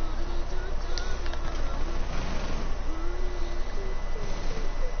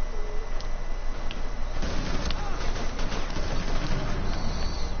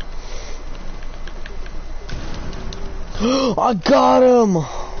 I got him!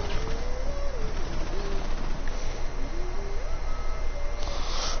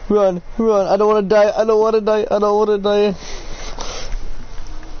 Run, run, I don't wanna die, I don't wanna die, I don't wanna die.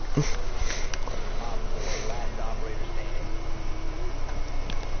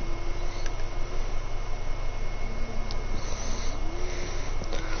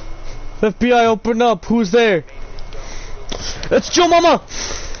 FBI, open up, who's there? It's Joe Mama!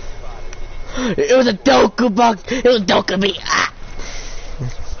 It was a Dokubok. It was Dokubi. Ah.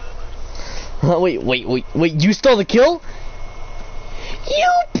 Wait, you stole the kill?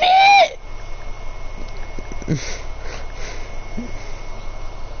 You bit!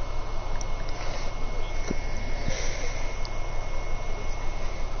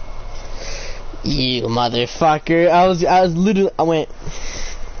 You motherfucker. I was literally, I went.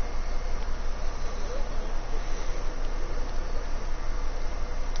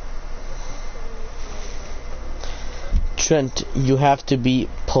 Trent, you have to be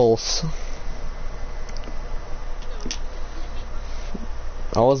Pulse.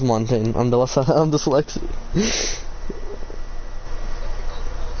 I was Mountain. I'm dyslexic.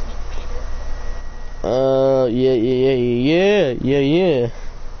 Yeah.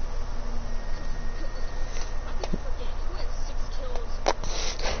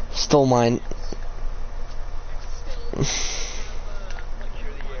 Stole mine.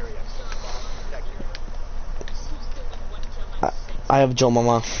 I have Joe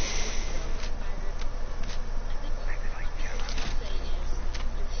Mama.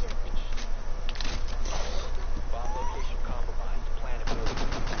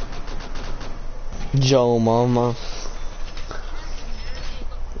 Joe Mama.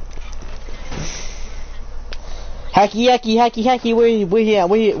 Hacky, where he at?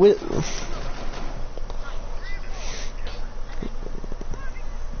 Where?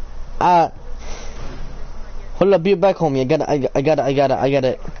 Hold up, be back, homie. I got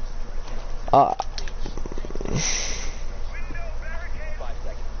it.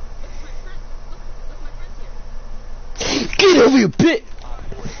 Get over here, bitch!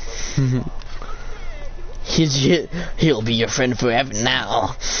 He'll be your friend forever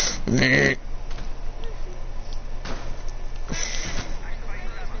now.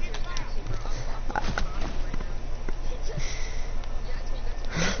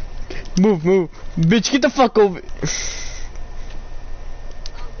 Move. Bitch, get the fuck over.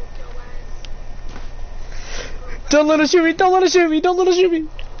 Don't let her shoot me.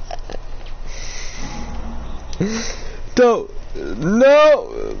 Don't.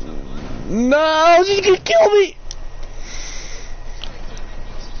 No, she's gonna kill me.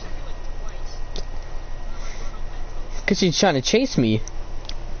 Cause she's trying to chase me.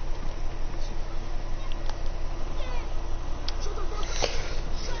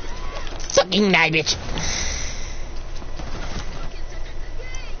 Fucking die, bitch.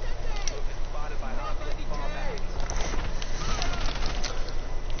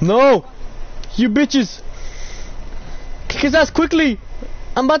 No, you bitches. Kick his ass quickly!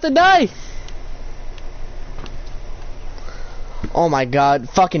 I'm about to die! Oh my god,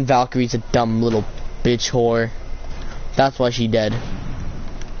 fucking Valkyrie's a dumb little bitch whore. That's why she dead.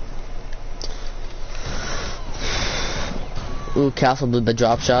 Ooh, Castle did the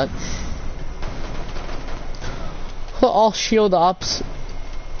drop shot. All shield ops.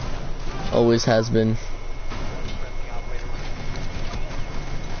 Always has been.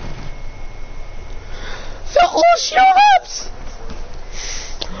 All shield ops!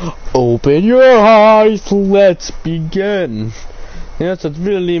 Open your eyes, let's begin. Yes, it's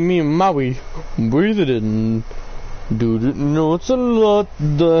really me, Maui. Breathe it in. Dude, no, it's a lot.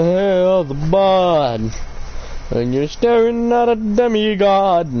 The hell, the bod. And you're staring at a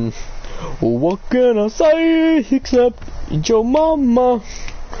demigod. What can I say except your mama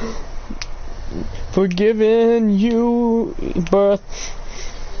for giving you birth?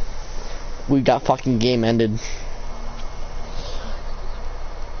 We got fucking game ended.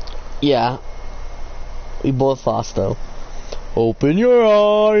 Yeah. We both lost though. Open your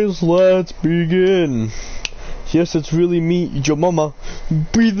eyes, let's begin. Yes, it's really me, your mama.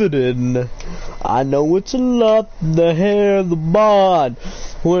 Breathe it in. I know it's a lot, the hair, the bod.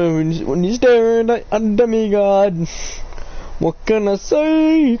 When you're staring at a demigod. What can I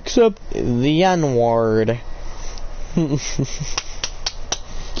say except the N-word?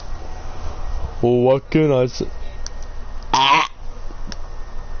 What can I say? Ah!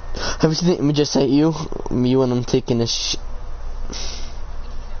 Have you seen the image I sent you? Me when I'm taking a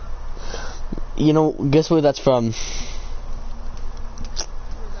You know, guess where that's from?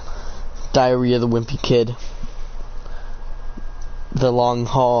 Diary of the Wimpy Kid. The Long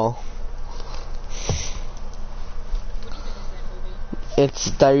Haul.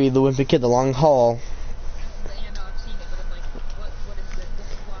 It's Diary of the Wimpy Kid, The Long Haul. Yeah, no, I've seen it, but I'm like, what is it?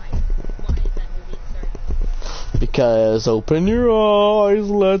 Why is that movie started? Because open your eyes,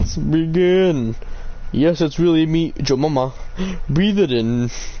 let's begin. Yes, it's really me, Joe Mama. Breathe it in.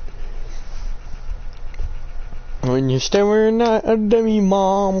 When you're staring at a demi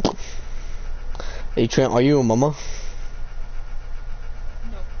mom. Hey Trent, are you a mama?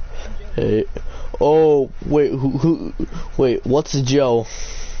 No, I'm joking. Hey. Oh, wait, wait, what's Joe?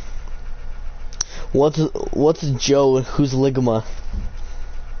 What's Joe and who's Ligma?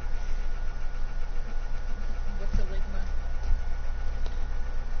 What's a ligma?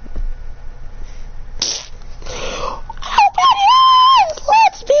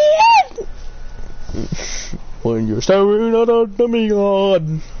 Let's begin! When you're staring at a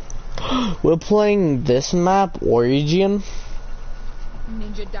demigod. We're playing this map, Origin.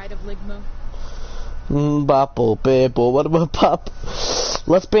 Ninja died of ligma. What about pop?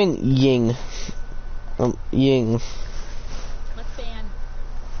 Let's ban Ying. Ying. Let's ban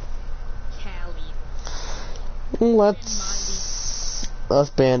Callie. Let's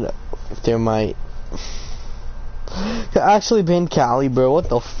ban Thermite. Actually ban Callie, bro. What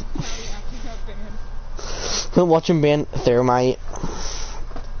the f? Callie actually got banned. Watch him ban Thermite.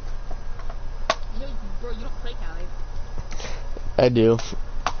 No, bro, you don't play Callie. I do.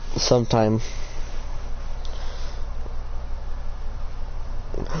 Sometime.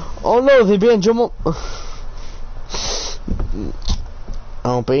 Oh no, they banned Jamal.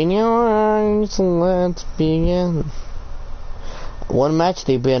 Open your eyes, let's begin. One match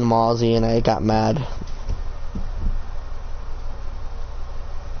they banned Mozzie and I got mad. I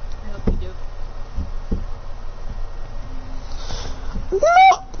hope you do.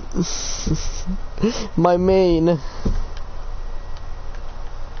 No! My main.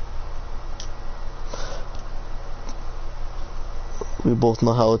 We both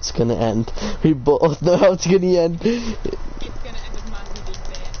know how it's gonna end. We both know how it's gonna end. It's gonna end with Mozzie being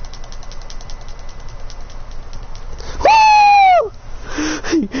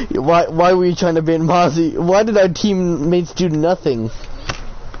banned. Woo! Why were you trying to ban Mozzie? Why did our teammates do nothing?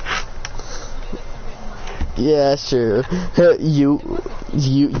 Yeah, sure. You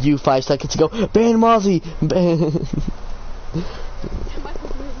 5 seconds ago. Ban Mozzie! Ban.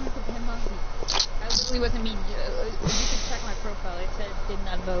 That literally wasn't me. You can check my profile. It said did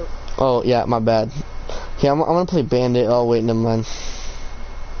not vote. Oh, yeah, my bad. Yeah, I'm gonna play Bandit. Oh, wait, never mind.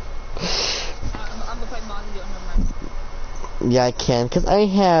 I'm gonna play Mozzie. Never mind. Yeah, I can, cause I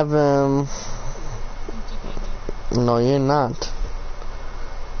have, No, you're not.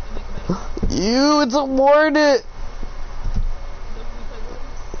 It's awarded!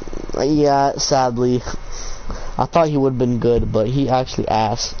 Yeah, sadly. I thought he would've been good, but he actually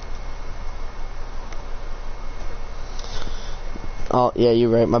ass. Oh, yeah, you're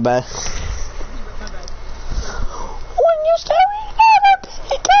right, my bad. When you're staring at a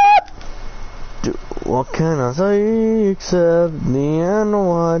demigod! Dude, What can I say except the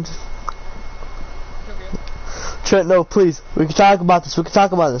N-word? Trent, no, please. We can talk about this.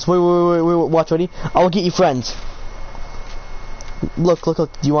 Wait, watch, ready? I will get you friends. Look. Do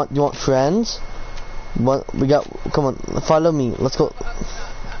you want friends? What we got? Come on, follow me. Let's go. Bro, I'm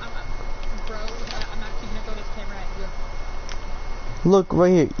actually gonna throw this camera at you. Look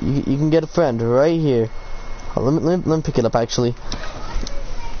right here. You can get a friend right here. Oh, let me pick it up actually.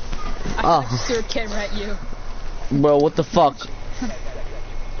 I'm gonna throw a camera at you. Bro, what the fuck?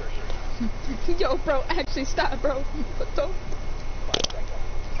 Yo, bro, actually stop, bro. What the?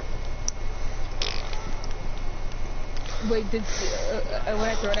 Wait, when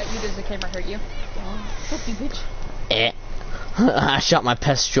I throw it at you, does the camera hurt you? Fuck you, bitch. I shot my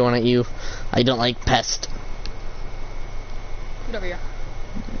pest drone at you. I don't like pest. Get over here.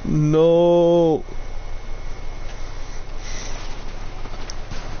 No.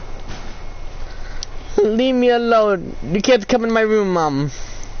 Leave me alone. You can't come in my room, Mom.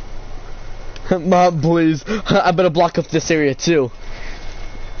 Mom, please. I better block up this area too.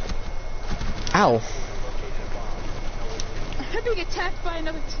 Ow. I'm being attacked by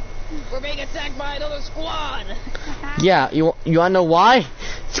another. We're being attacked by another squad. Yeah, you wanna know why?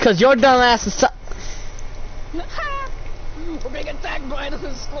 It's cause your dumb ass is. We're being attacked by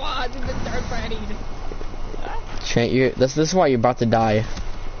another squad. We've been third partied. Trent, this is why you're about to die.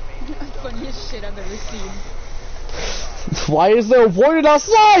 Funniest shit I've ever seen. Why is there a warden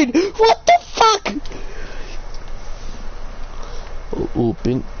outside? What the fuck?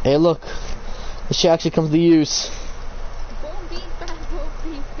 Open. Hey, look. This shit actually comes to use.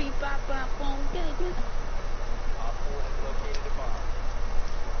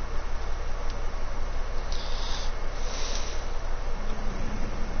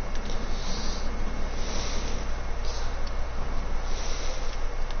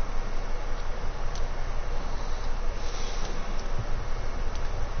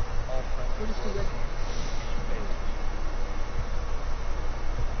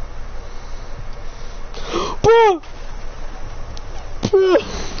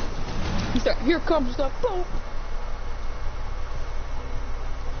 Here comes the boat.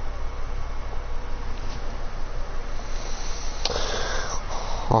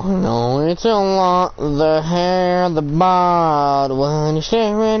 Oh no, it's a lot, the hair, the bod, when you're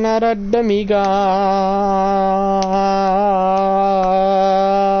staring at a demigod.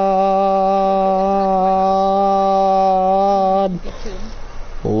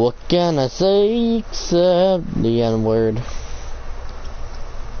 What can I say except the N-word?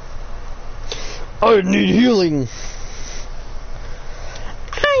 I need healing!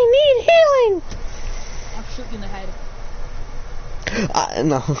 I need healing! I'll shoot you in the head.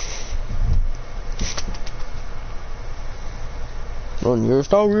 No. When you're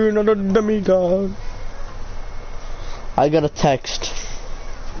staring at a demigod. I got a text.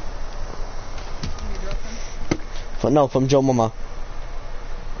 From Joe Mama.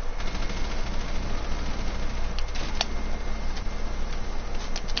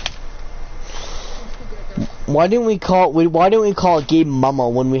 Why didn't we call Gabe Mama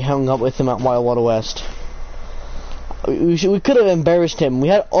when we hung up with him at Wild Wild West? We could have embarrassed him. We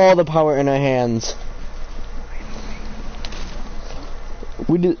had all the power in our hands.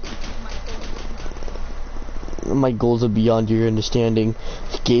 We did. My goals are beyond your understanding.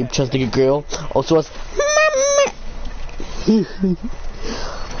 Gabe tries to get girl. Also us. Mama.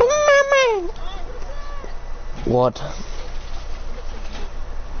 Mama. What?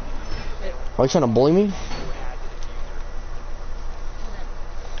 Are you trying to bully me?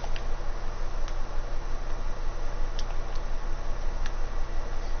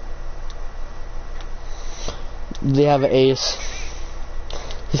 They have an ace.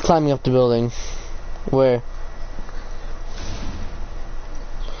 He's climbing up the building. Where?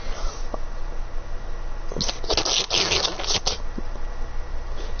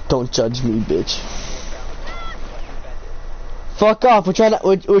 Don't judge me, bitch. Fuck off! We're trying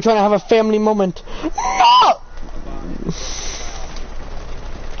to have a family moment. No!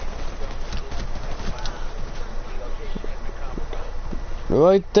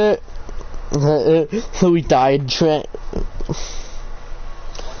 Right there. We died, Trent.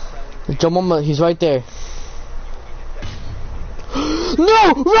 Joe Mama, he's right there.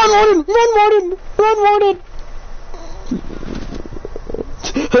 No! Run, Warden! Run, Warden! Run, Warden!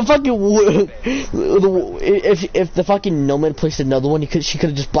 If the fucking nomad placed another one, she could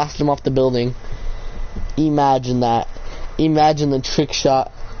have just blasted him off the building. Imagine that. Imagine the trick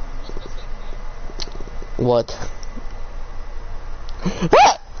shot. What?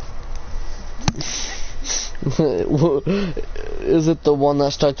 Is it the one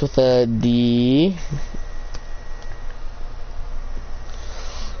that starts with a D?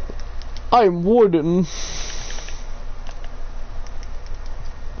 I'm Warden.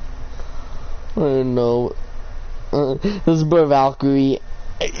 I don't know. This is Bro Valkyrie.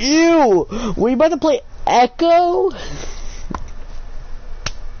 Ew! Were you about to play Echo?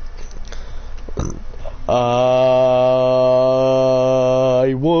 I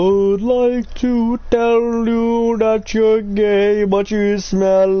would like to tell you that you're gay, but you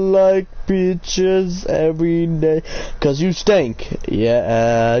smell like peaches every day. 'Cause you stink.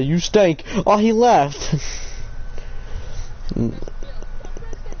 Yeah, you stink. Oh, he left.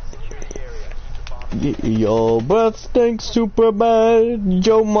 Your breath stinks super bad.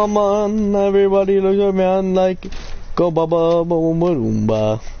 Yo, mama, and everybody looks around like go ba ba boom ba boom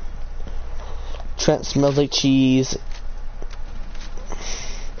ba. Trent smells like cheese.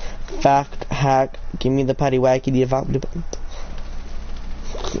 Fact hack. Give me the patty wacky.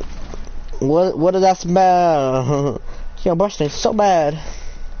 What does that smell? Your breath stinks so bad.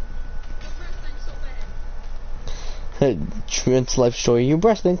 Trent's life story. Your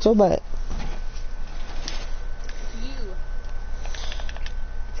breath stinks so bad.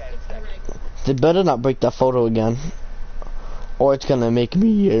 They better not break that photo again, or it's gonna make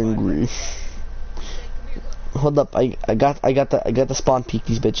me angry. Hold up, I got the spawn peek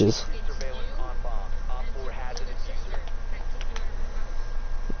these bitches.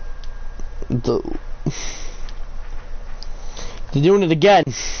 They're doing it again.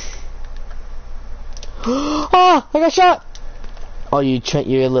 Ah! I got shot. Oh, you Trent,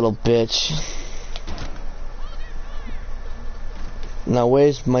 you're a little bitch. Now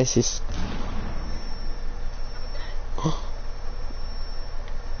where's my sis?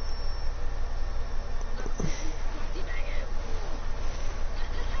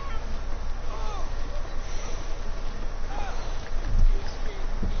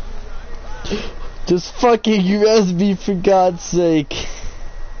 Just fucking res me for God's sake.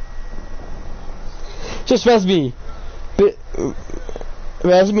 Just res me.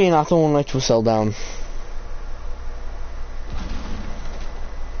 Res me and I'll throw an electro cell down.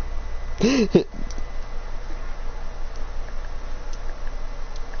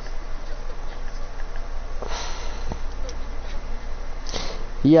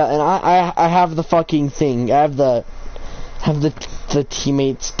 Yeah, and I have the fucking thing. I have the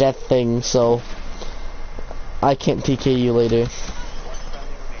teammate's death thing, so I can't PK you later.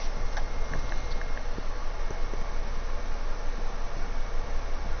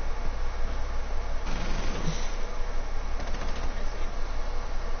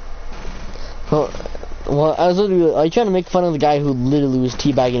 Well, I was literally, are you trying to make fun of the guy who literally was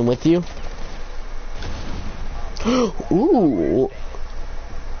teabagging with you? Ooh.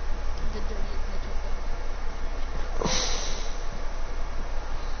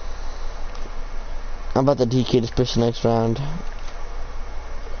 I'm about to DK this person next round.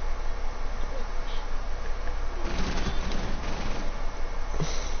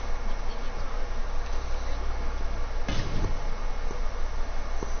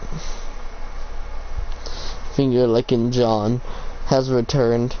 Finger licking John has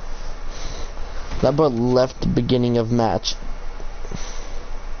returned. That boy left the beginning of match.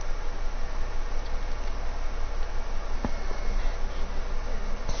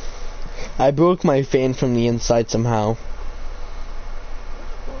 I broke my fan from the inside somehow.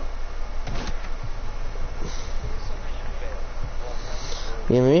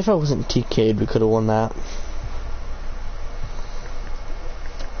 Yeah, maybe if I wasn't TK'd, we could have won that.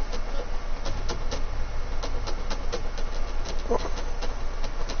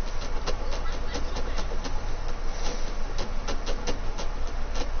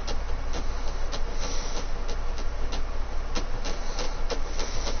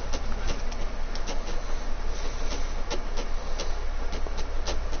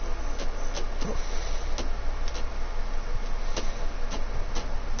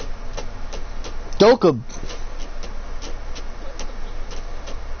 Doka.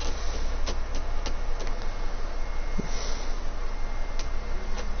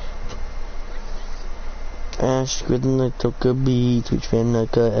 Ash with the Toka beats, which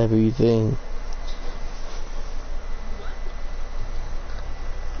Vanaka everything.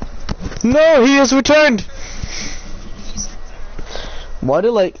 No, he has returned! Why did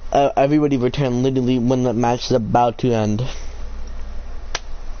like everybody return literally when the match is about to end?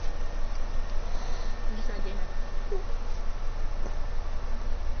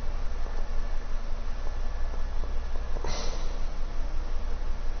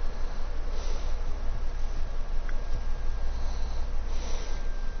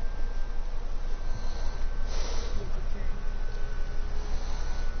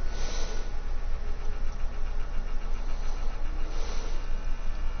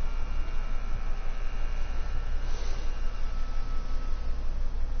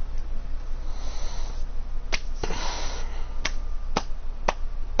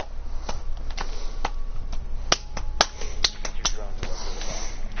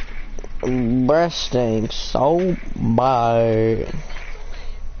 Breasting so bad.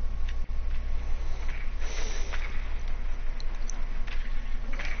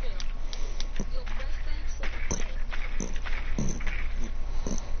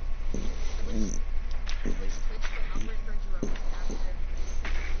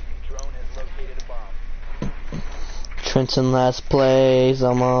 Drone has located a bomb. Trent's in last place,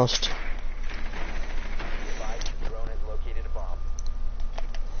 almost. Advised the drone has located a bomb.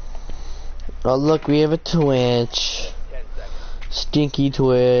 Oh look, we have a Twitch. 10 seconds. Stinky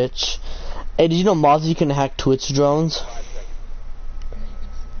Twitch. Hey, did you know Mozzie can hack Twitch drones? 5 seconds.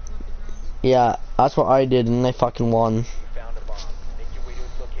 Yeah, that's what I did and I fucking won. You found a bomb. Make your way to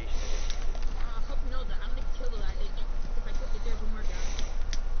its location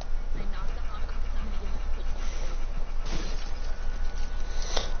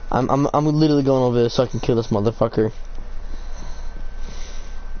and I'm literally going over there so I can kill this motherfucker.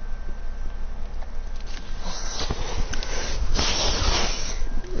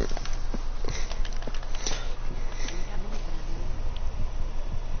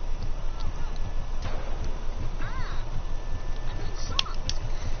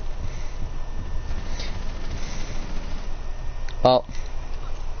 Oh.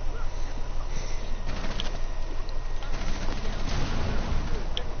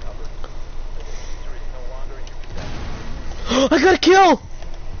 I got a kill!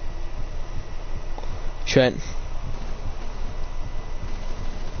 Trent.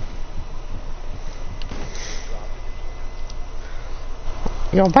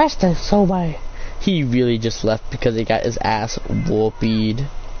 Your best is so bad. He really just left because he got his ass whooped.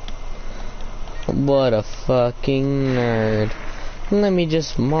 What a fucking nerd. Let me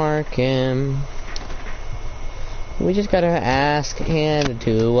just mark him. We just got our ass handed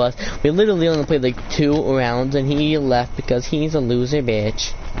to us. We literally only played like 2 rounds and he left because he's a loser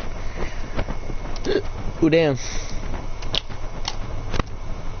bitch. Ooh, damn.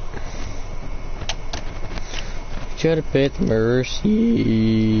 Should've picked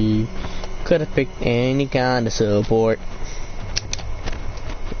Mercy. Could've picked any kind of support.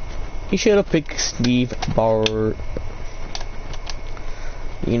 You should've picked Steve Bart.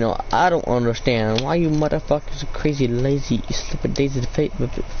 You know, I don't understand why you motherfuckers are crazy, lazy, you stupid daisy the fate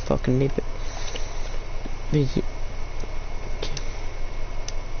with it, fucking nip it. Busy.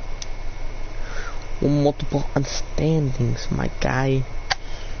 Multiple understandings, my guy.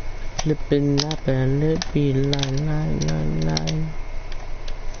 Flipping up and it be line.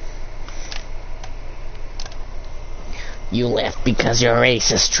 You left because you're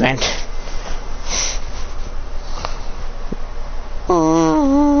racist, Trent. You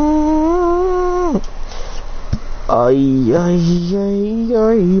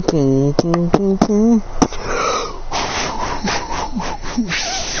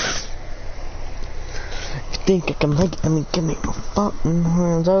think I can make it? I mean, give me my fucking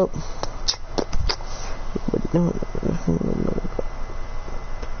hands up.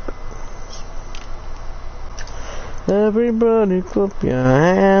 Everybody clap your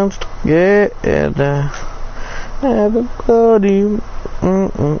hands together. Everybody,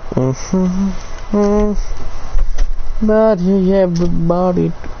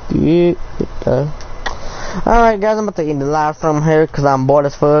 everybody together. Alright guys, I'm about to end the live from here because I'm bored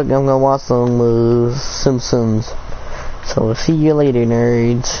as fuck. I'm gonna watch some Simpsons. So see you later,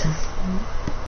 nerds.